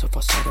hello to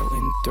falsetto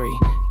in 3,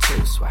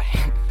 2,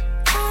 swipe.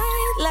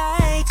 I'd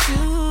like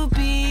to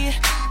be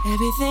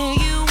everything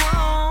you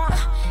want.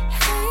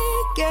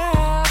 Hey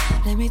girl,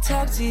 let me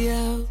talk to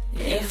you.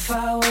 If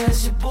I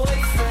was your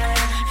boyfriend,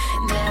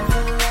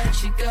 never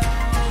let you go.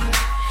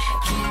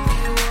 Keep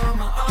you on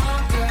my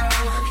arm, girl.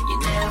 You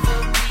never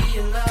be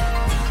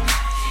alone.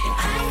 And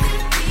I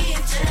could be a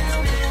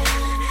gentleman,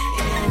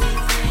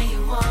 anything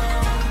you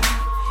want.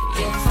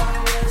 If I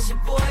was your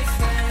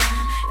boyfriend,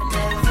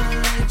 never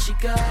let you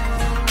go.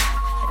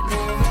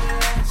 Never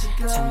let you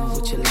go. Tell me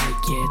what you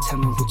like, yeah, tell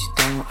me what you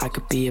don't. I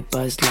could be a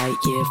Buzz Light,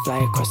 yeah,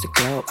 fly across the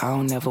globe. I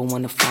don't ever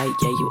wanna fight,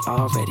 yeah, you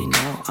already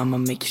know. I'ma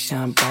make you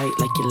shine bright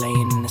like you're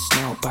laying in the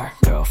snow. Bar.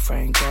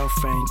 Girlfriend,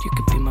 girlfriend, you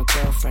could be my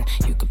girlfriend.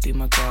 You could be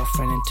my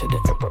girlfriend into the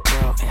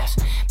world, yes.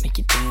 Make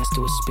you dance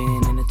to a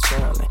spin and a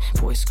twirl. And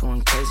voice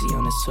going crazy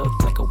on this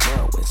hook like a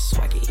whirlwind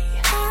swaggy.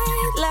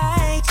 I'd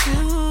like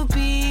to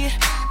be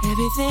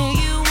everything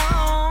you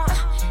want.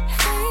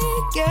 Hey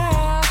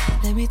girl,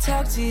 let me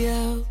talk to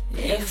you.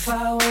 If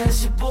I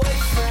was your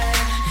boyfriend,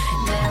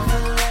 never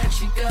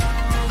let you go.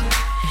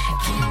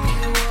 Keep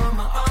you on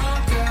my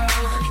arm, girl.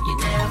 You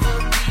never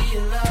be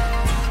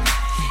alone.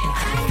 And I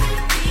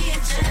could be a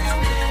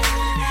gentleman,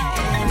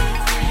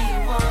 anything you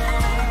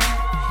want.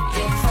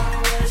 If I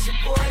was your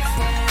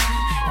boyfriend,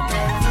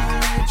 never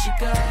let you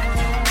go.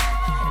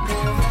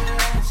 Never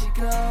let you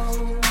go.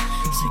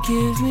 So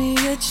give me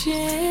a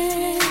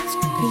chance,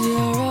 'cause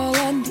you're all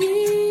I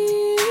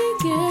need,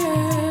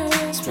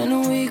 girl. Spend a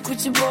week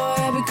with your boy,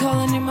 I'll be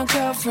calling you my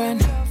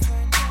girlfriend.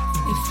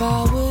 If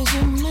I was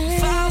your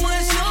man, I'd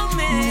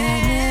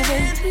never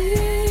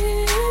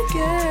leave,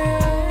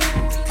 girl.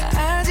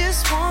 I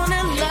just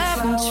wanna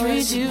love and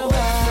treat you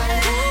right.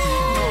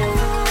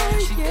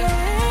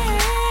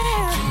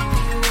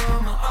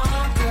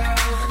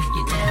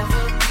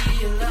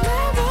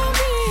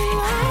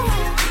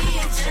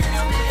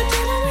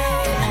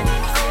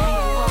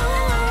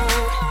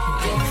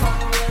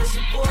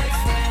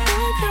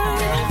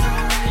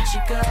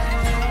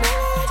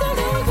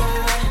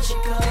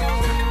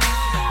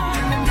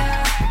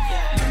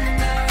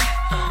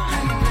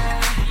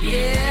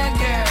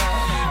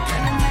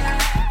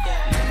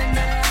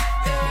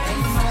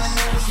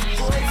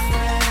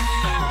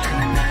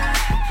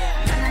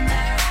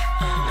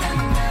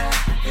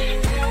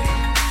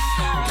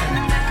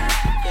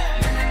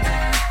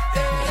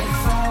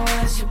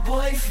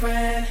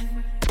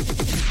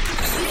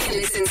 You can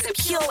listen to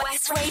Pure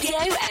West Radio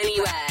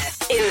anywhere.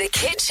 In the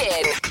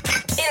kitchen,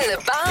 in the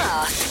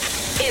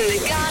bath, in the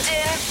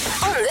garden,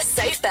 on the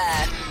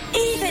sofa,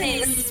 even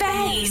in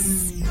space.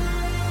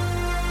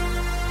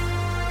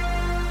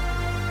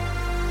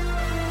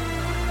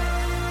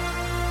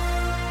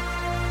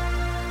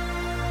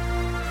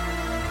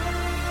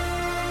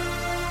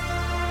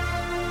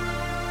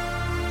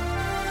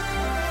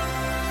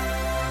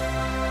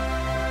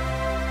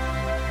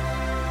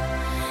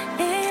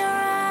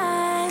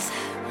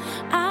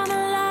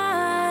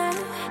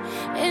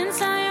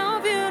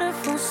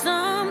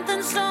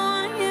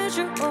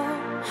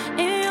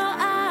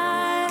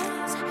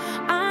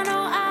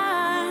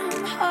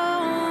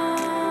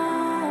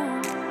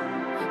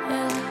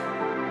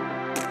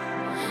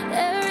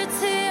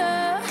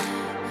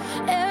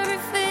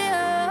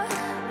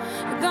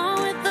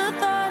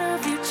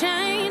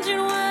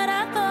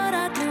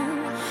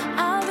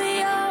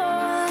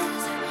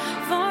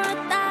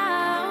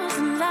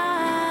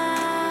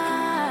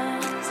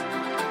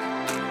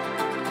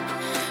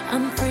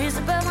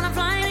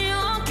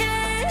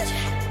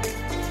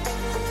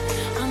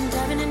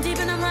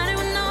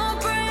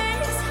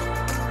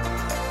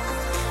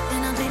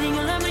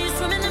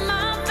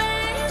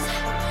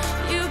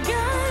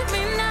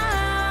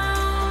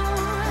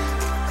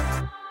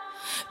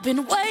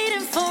 Been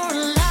waiting for a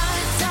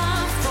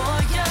lifetime for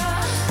you.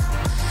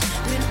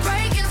 Been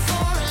breaking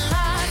for a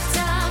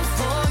lifetime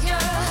for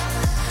you.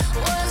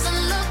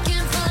 Wasn't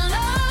looking for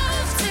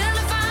love till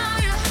I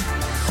found you.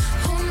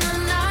 On the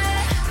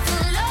night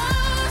for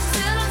love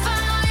till I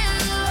found you.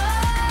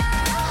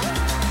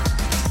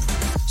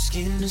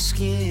 Skin to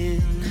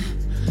skin,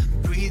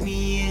 breathe me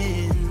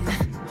in.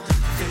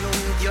 Fill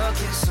with your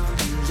kiss on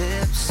your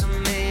lips. I'm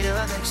made of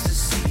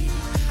ecstasy.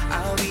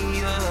 I'll be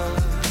yours.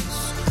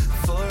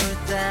 For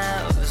 1,000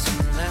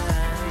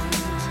 lives.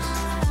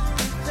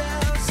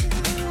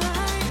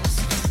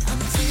 I'm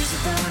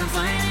freezing but I'm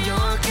flying in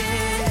your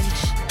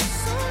cage.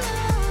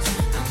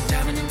 I'm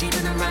diving in deep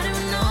and I'm riding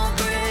with no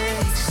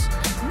brakes.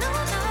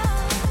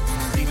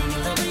 I'm beating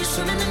your love when you're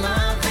swimming in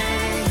my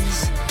veins.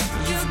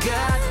 You've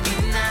got me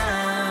now.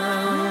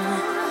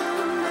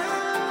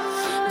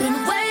 Been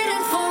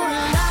waiting for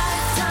a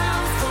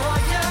lifetime for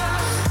you.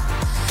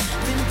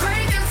 Been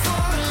breaking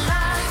for a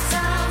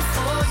lifetime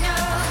for you.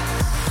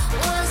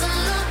 Wasn't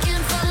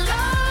looking for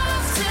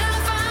love till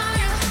I found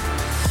you.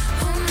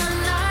 On the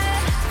night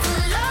for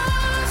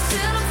love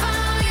till I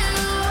found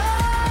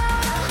you.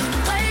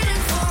 Been waiting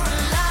for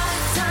a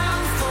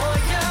lifetime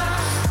for you.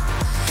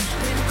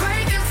 Been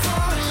breaking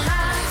for a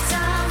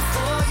lifetime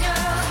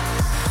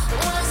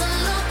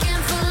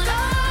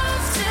for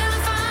you.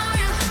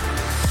 Wasn't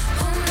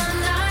looking for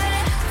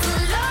love till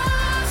I found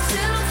you.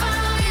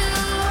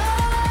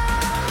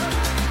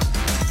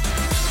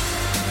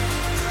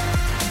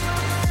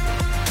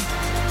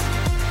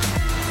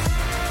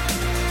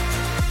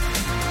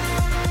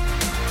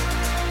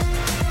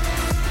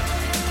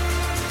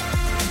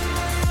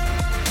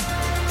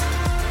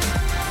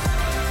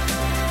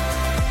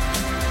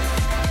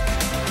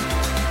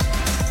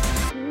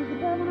 On the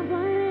night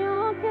for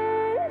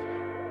love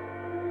till I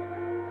found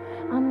you.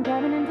 I'm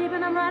diving in deep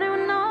and I'm riding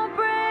with no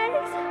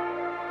brakes.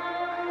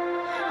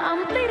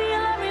 I'm bleeding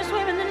your love, you're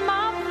swimming in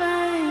my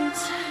veins.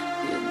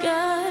 You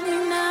got me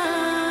now.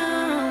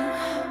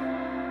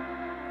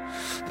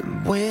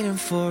 Been waiting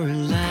for a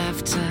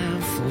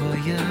lifetime for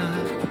you.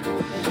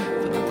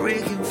 Been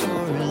breaking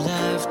for a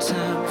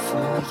lifetime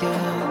for you.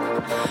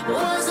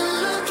 Wasn't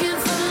looking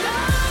for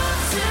love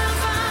till I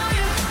found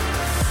you.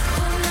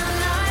 On the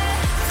night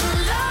for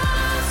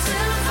love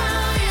till I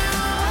found you.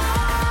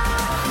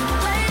 Been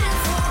waiting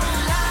for a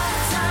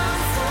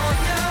lifetime for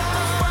you.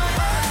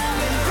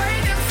 Been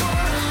breaking for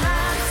a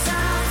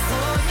lifetime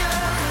for you.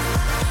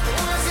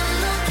 Wasn't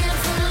looking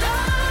for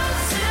love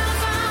till I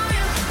found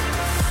you.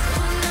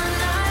 On the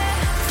night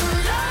for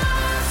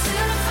love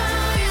till I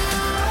found you.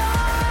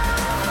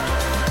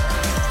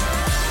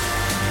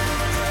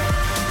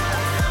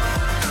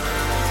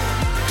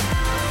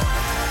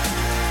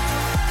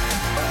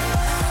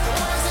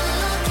 Wasn't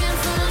looking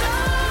for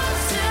love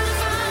till I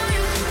found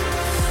you.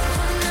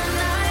 On the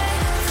night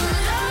for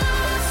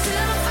love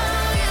till I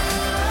found you.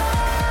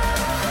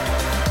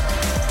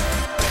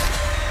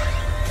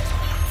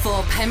 For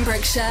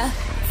Pembrokeshire,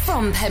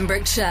 from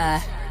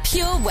Pembrokeshire,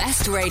 Pure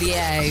West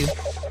Radio.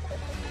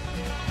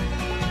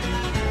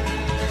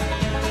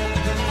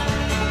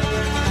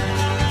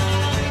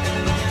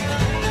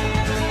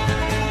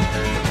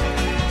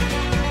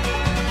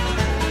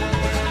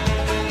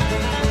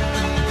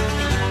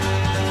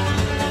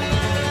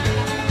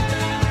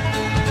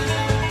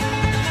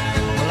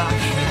 Well, I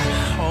came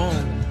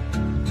home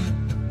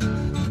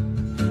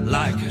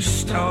like a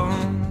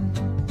stone,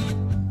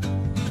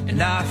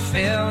 and I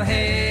fell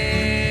heavy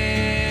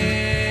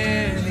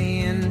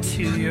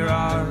into your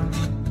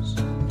arms.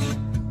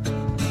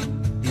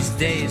 These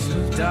days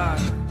of dark,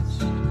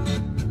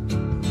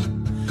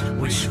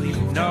 wish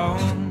we'd known,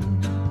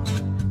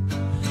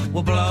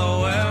 will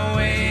blow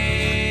away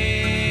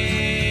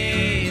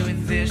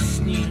with this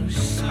new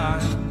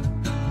sun.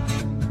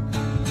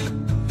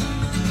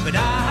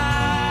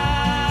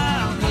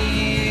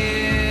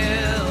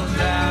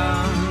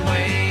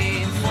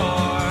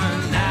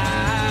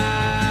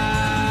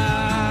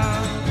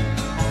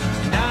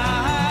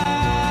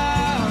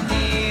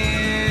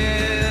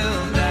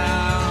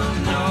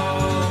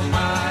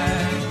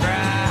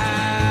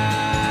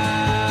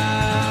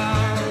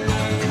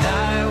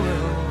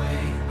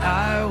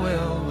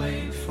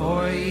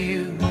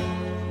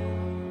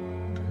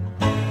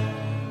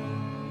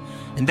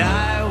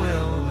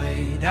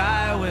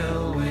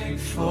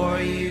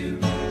 you.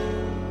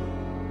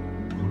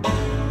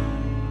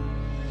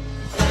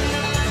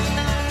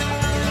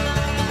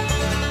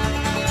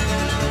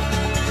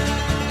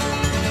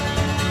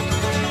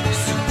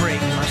 So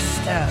break my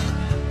step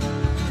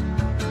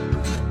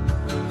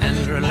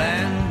and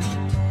relent.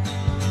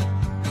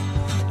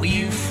 Will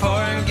you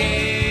forgive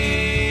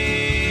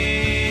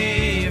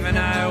and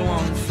I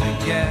won't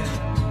forget.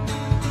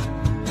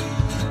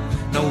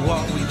 Know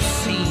what we've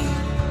seen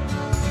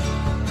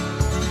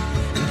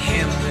and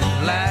him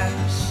with less.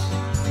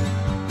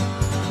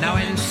 Now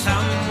in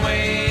some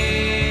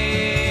way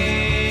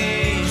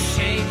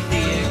shape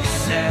the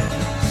excess.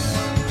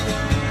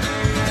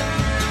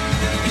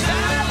 'Cause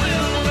I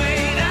will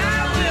wait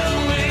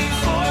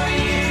for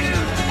you.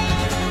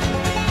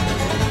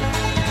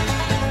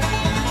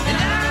 And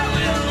I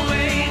will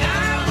wait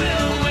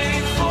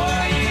for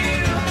you.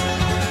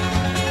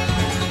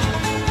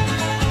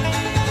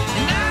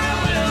 And I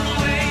will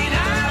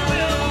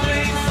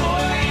wait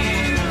for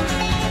you.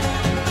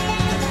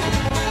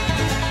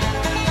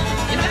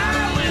 And I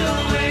will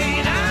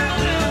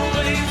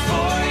wait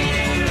for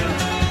you.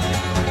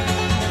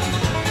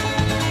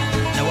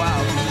 Now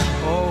I'll be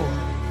old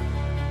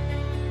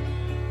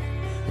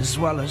as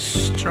well as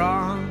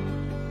strong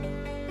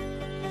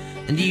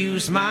and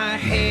use my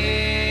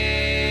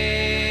head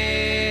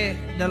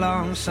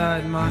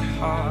alongside my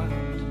heart.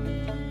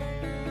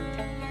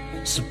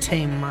 So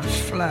tame my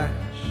flesh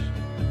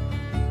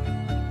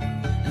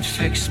and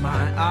fix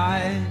my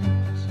eyes.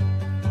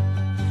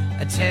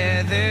 A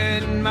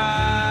tethered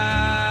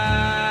mind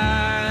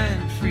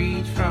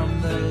freed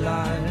from the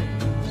lies.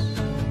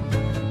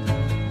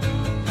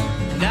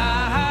 And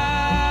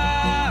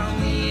I'll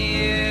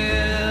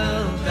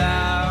kneel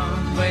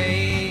down,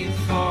 wait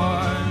for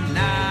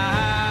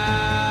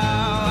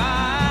now.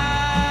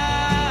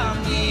 I'll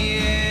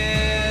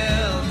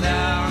kneel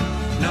down,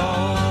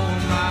 know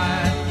my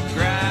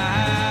ground.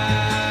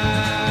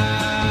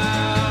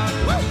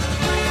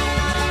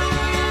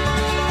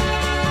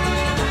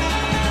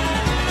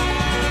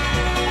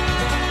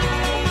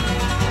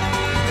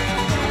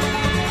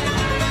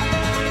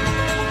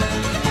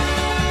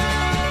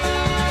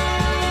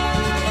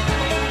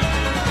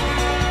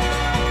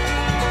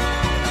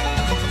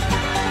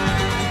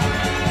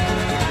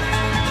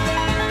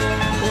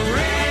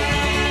 Raise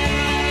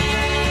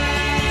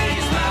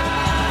my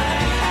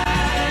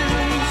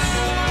hands,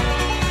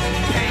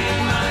 paint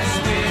my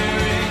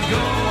spirit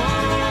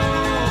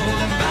gold,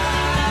 and bow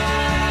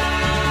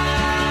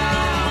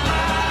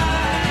my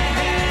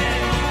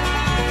head,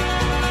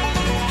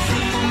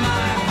 keep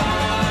my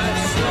heart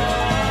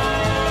slow.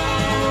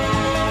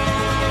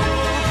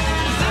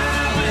 'Cause I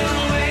will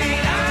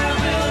wait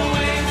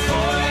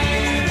for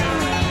you.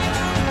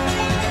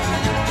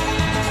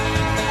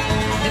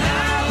 And I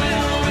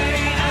will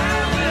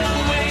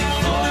wait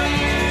for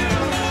you.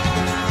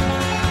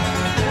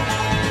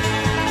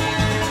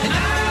 And I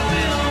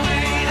will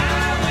wait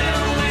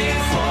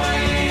for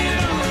you.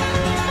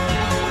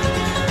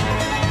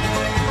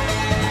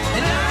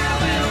 And I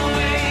will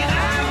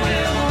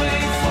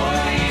wait for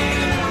you.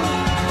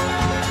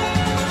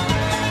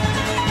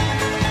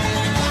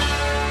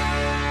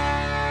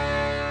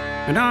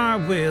 And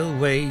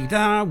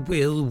I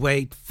will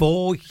wait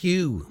for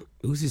Hugh.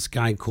 Who's this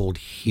guy called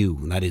Hugh?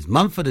 And that is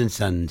Mumford &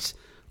 Sons,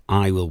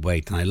 I Will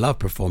Wait. And I love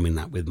performing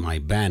that with my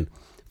band.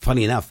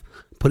 Funny enough,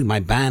 putting my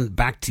band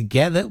back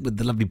together with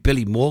the lovely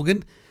Billy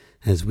Morgan,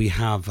 as we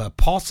have a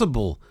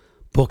possible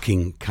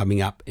booking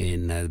coming up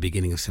in the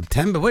beginning of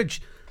September,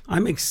 which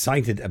I'm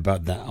excited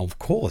about that, of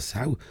course.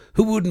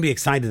 Who wouldn't be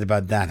excited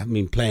about that? I've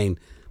been playing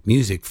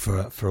music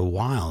for a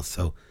while,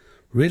 so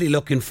really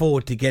looking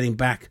forward to getting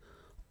back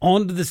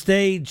onto the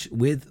stage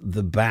with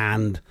the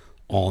band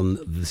on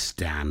the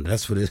stand.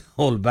 That's what it's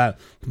all about,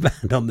 the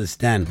band on the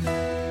stand.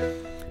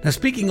 Now,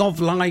 speaking of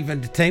live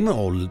entertainment,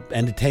 or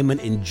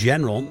entertainment in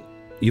general,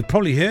 you've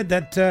probably heard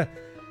that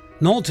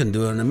Knowlton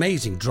do an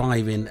amazing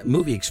drive-in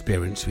movie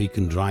experience where you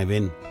can drive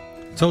in,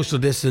 social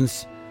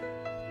distance,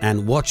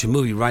 and watch a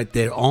movie right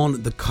there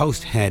on the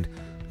coast head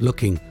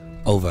looking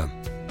over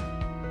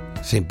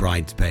St.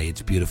 Bride's Bay.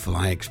 It's beautiful.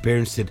 I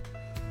experienced it.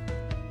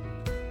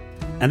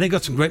 And they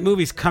got some great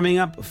movies coming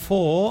up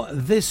for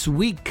this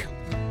week.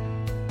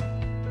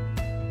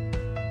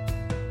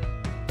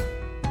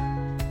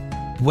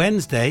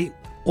 Wednesday,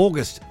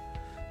 August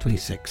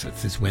 26th.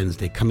 That's this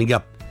Wednesday coming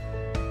up.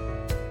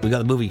 We got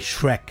the movie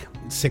Shrek.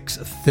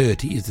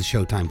 6:30 is the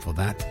showtime for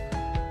that.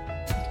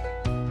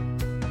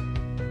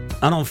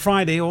 And on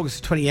Friday,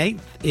 August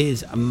 28th,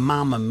 is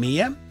Mamma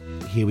Mia.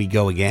 Here we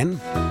go again.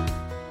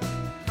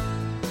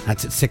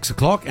 That's at 6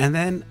 o'clock. And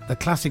then the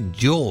classic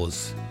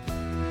Jaws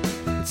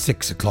at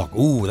 6 o'clock.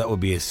 Ooh, that would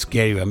be a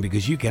scary one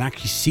because you can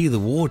actually see the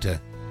water.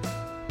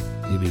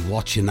 You'll be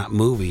watching that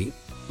movie,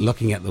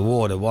 looking at the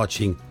water,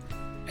 watching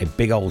a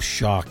big old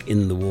shark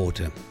in the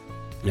water.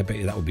 I bet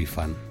you that would be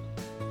fun.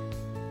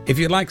 If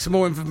you'd like some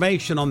more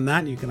information on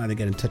that, you can either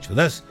get in touch with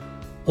us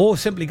or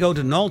simply go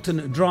to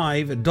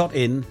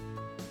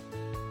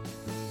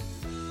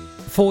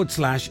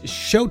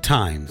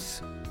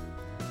knowltondrive.in/showtimes,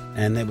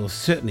 and they will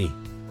certainly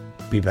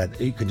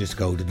You can just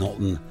go to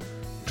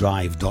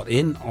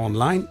nortondrive.in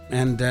online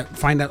and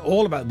find out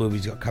all about the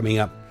movies you've got coming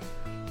up.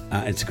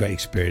 It's a great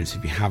experience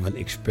if you haven't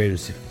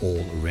experienced it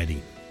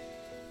already.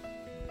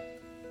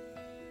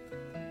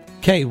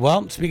 Okay,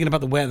 well, speaking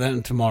about the weather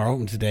and tomorrow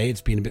and today,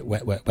 it's been a bit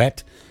wet. We've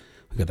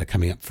got that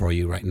coming up for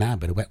you right now, a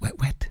bit of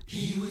wet.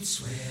 He would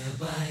swear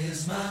by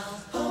his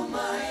mouth,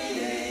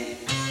 almighty.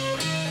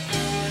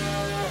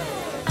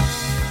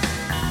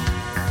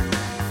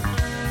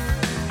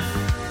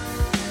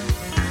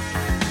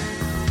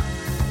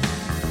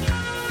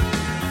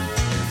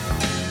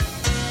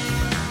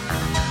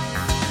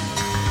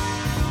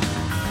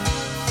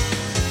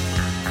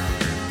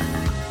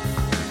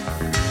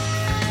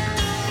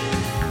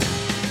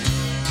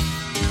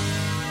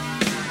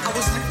 I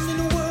was living in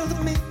a world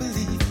of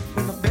make-believe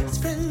when my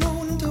best friend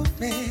Lorne told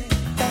me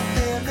that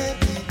there may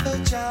be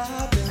a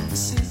job in the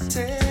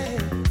city.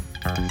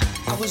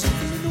 I was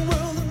living in a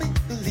world of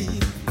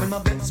make-believe when my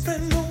best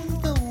friend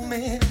Lorne told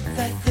me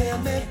that there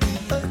may be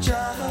a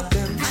job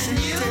in the city.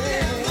 And you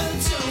never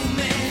told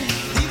me.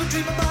 He would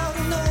dream about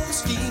another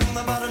scheme,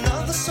 about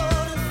another sort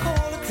of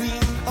cola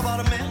cream, about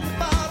a man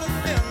about a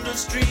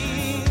vendor's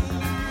dream.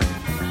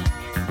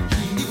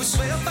 He would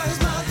swear by his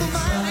mouth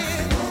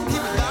almighty. He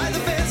would buy the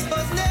best,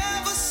 but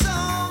never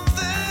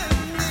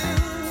something new.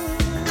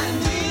 And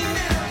he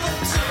never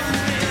told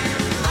me.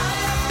 I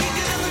like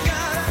it in the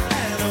gutter,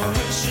 and I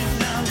wishing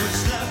I was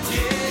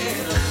lucky.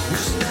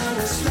 Wishing I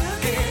was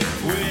lucky.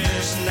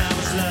 Wishing I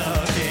was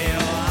lucky.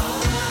 Oh,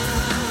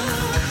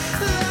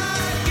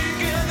 like it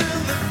in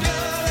the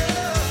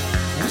gutter.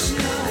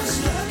 Wishing I was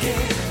lucky.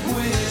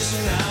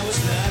 Wishing I was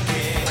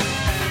lucky.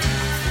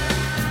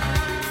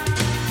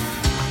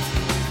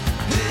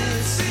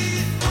 It's the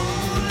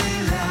only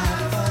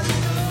life I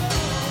know.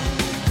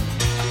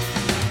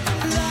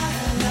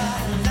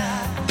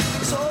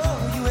 It's all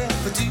you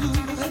ever do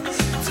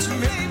to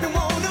make me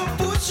wanna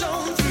push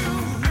on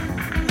through.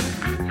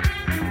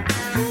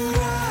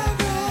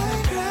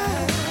 Cry.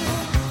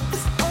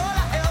 It's all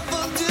I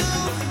ever do.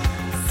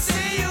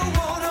 Say you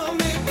wanna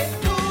make me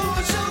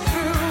push on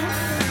through.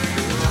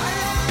 I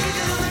like it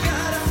in the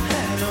gutter,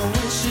 and I'm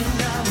wishing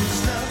I was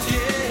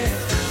lucky.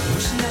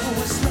 Wishing I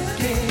was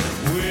lucky.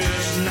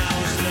 Wishing I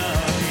was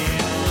lucky.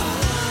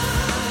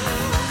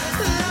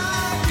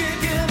 Like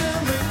it in the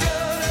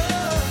gutter.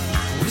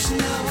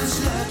 Wishing I was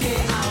lucky.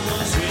 I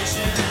was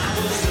wishing I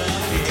was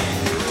lucky.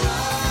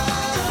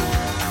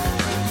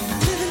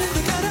 Living in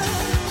the gutter.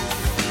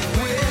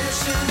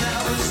 Wishing I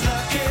was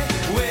lucky.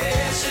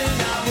 Wishing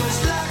I was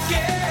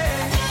lucky.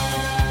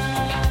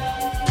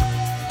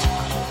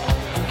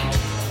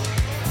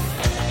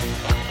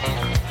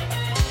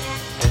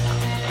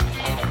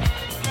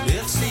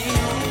 It's the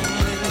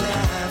only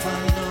life I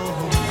know.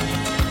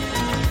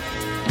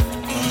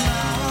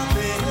 My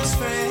best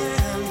friend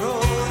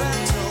wrote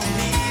and told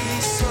me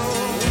so.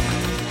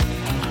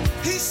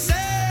 He said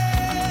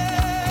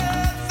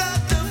that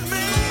to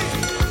me,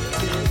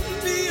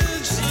 the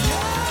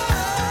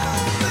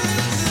job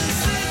is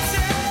the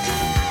city.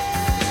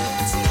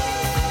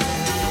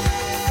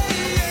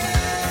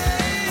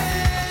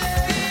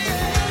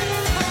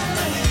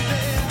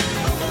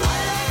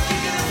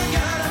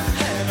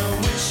 And I'm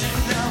wishing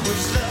I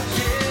was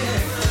lucky.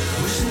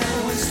 Wishing I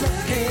was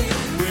lucky.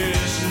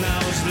 Wishing I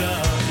was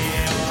lucky.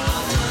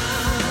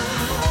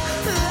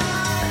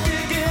 Like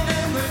it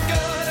in the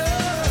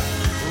gutter.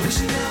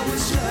 Wishing I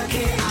was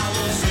lucky. I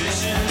was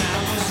wishing I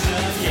was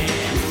lucky.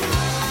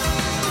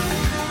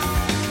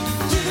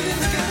 Living in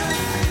the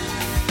gutter.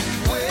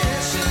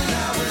 Wishing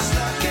I was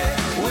lucky.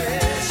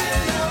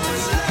 Wishing I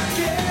was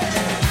lucky.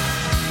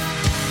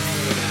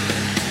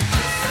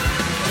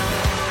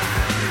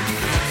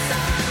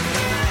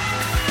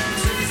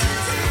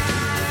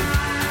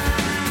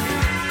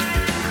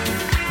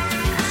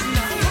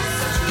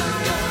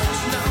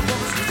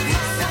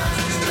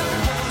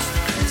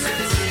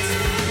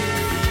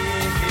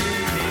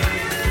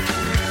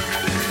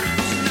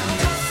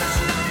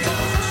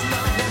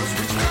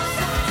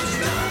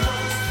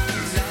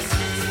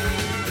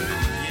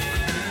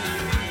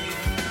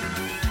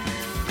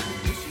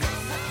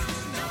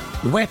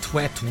 Wet.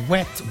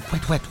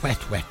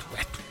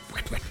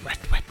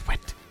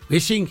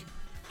 Wishing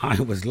I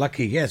was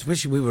lucky. Yes,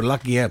 wishing we were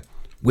luckier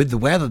with the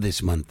weather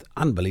this month.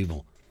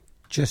 Unbelievable.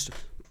 Just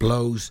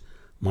blows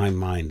my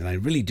mind. And I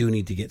really do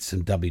need to get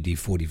some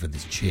WD-40 for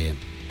this chair.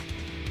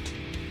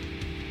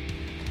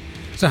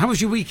 So how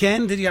was your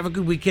weekend? Did you have a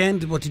good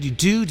weekend? What did you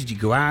do? Did you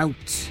go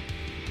out?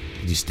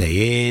 Did you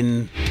stay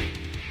in?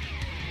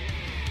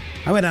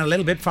 I went out a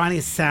little bit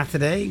Friday,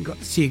 Saturday. Got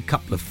to see a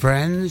couple of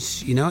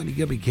friends. You know, you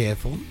got to be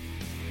careful.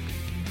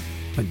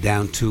 Went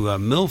down to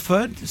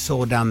Milford.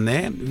 Saw down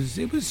there.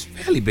 It was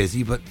fairly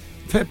busy, but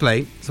fair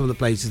play. Some of the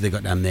places they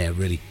got down there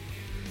really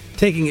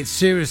taking it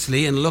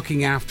seriously and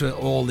looking after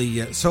all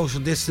the social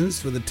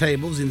distance with the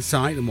tables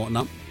inside and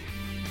whatnot.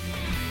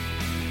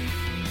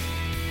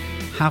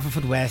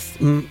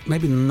 Haverfordwest,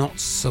 maybe not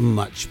so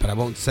much, but I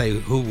won't say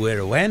who,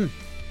 where, or when.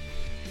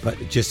 But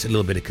just a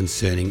little bit of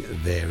concerning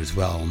there as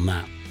well on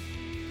that.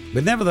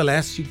 But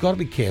nevertheless, you've got to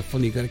be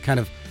careful. You've got to kind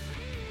of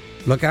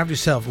Look after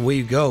yourself where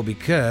you go,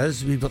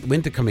 because we've got the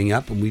winter coming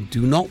up and we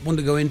do not want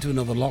to go into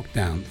another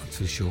lockdown, that's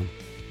for sure.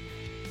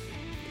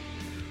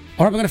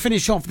 All right, we're going to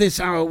finish off this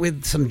hour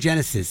with some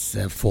Genesis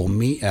for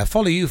me.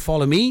 Follow You,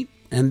 Follow Me,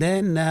 and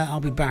then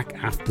I'll be back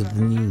after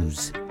the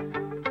news.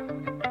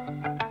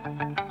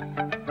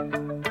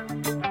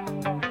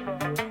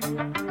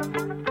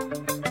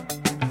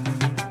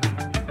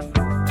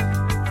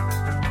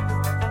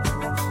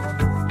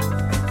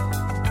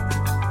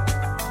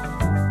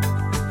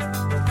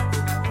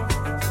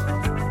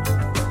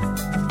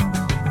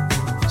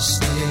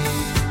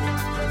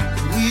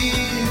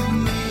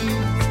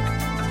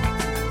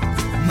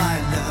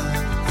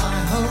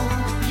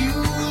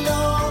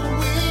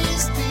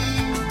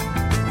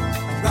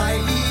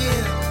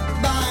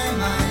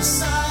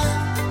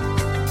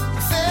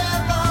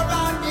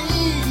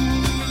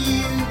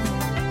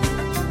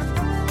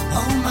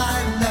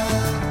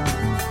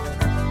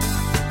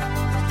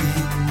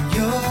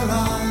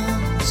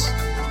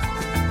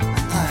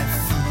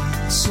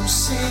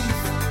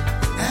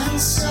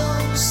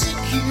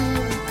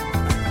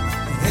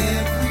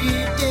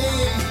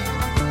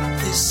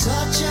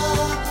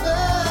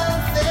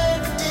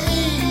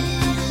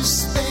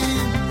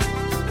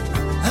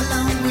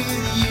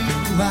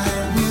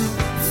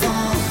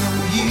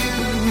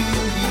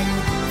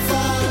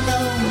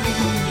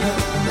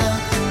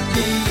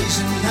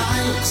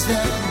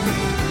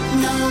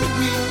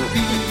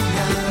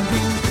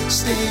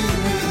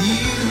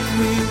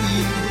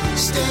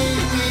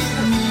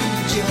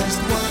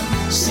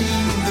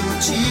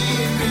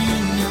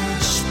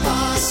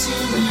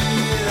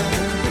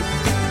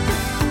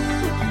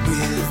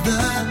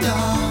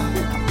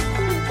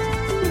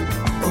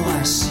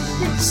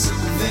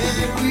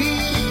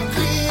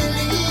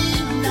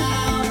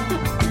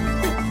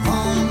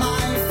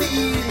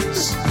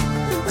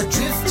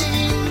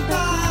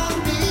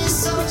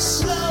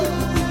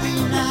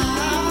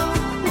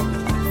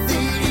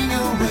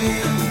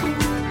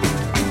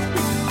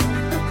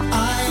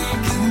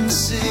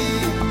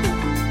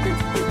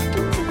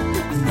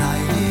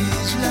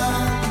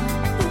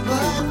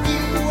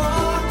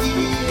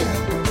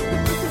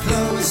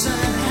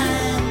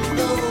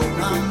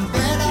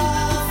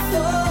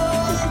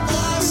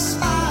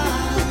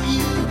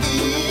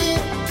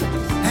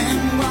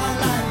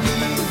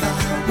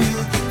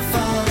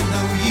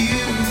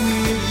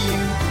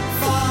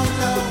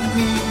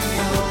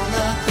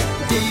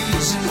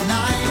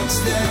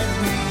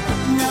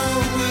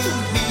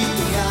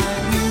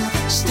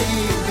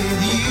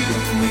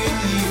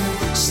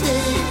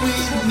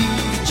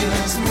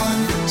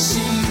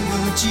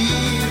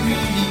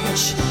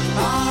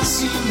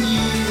 Passing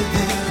year,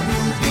 there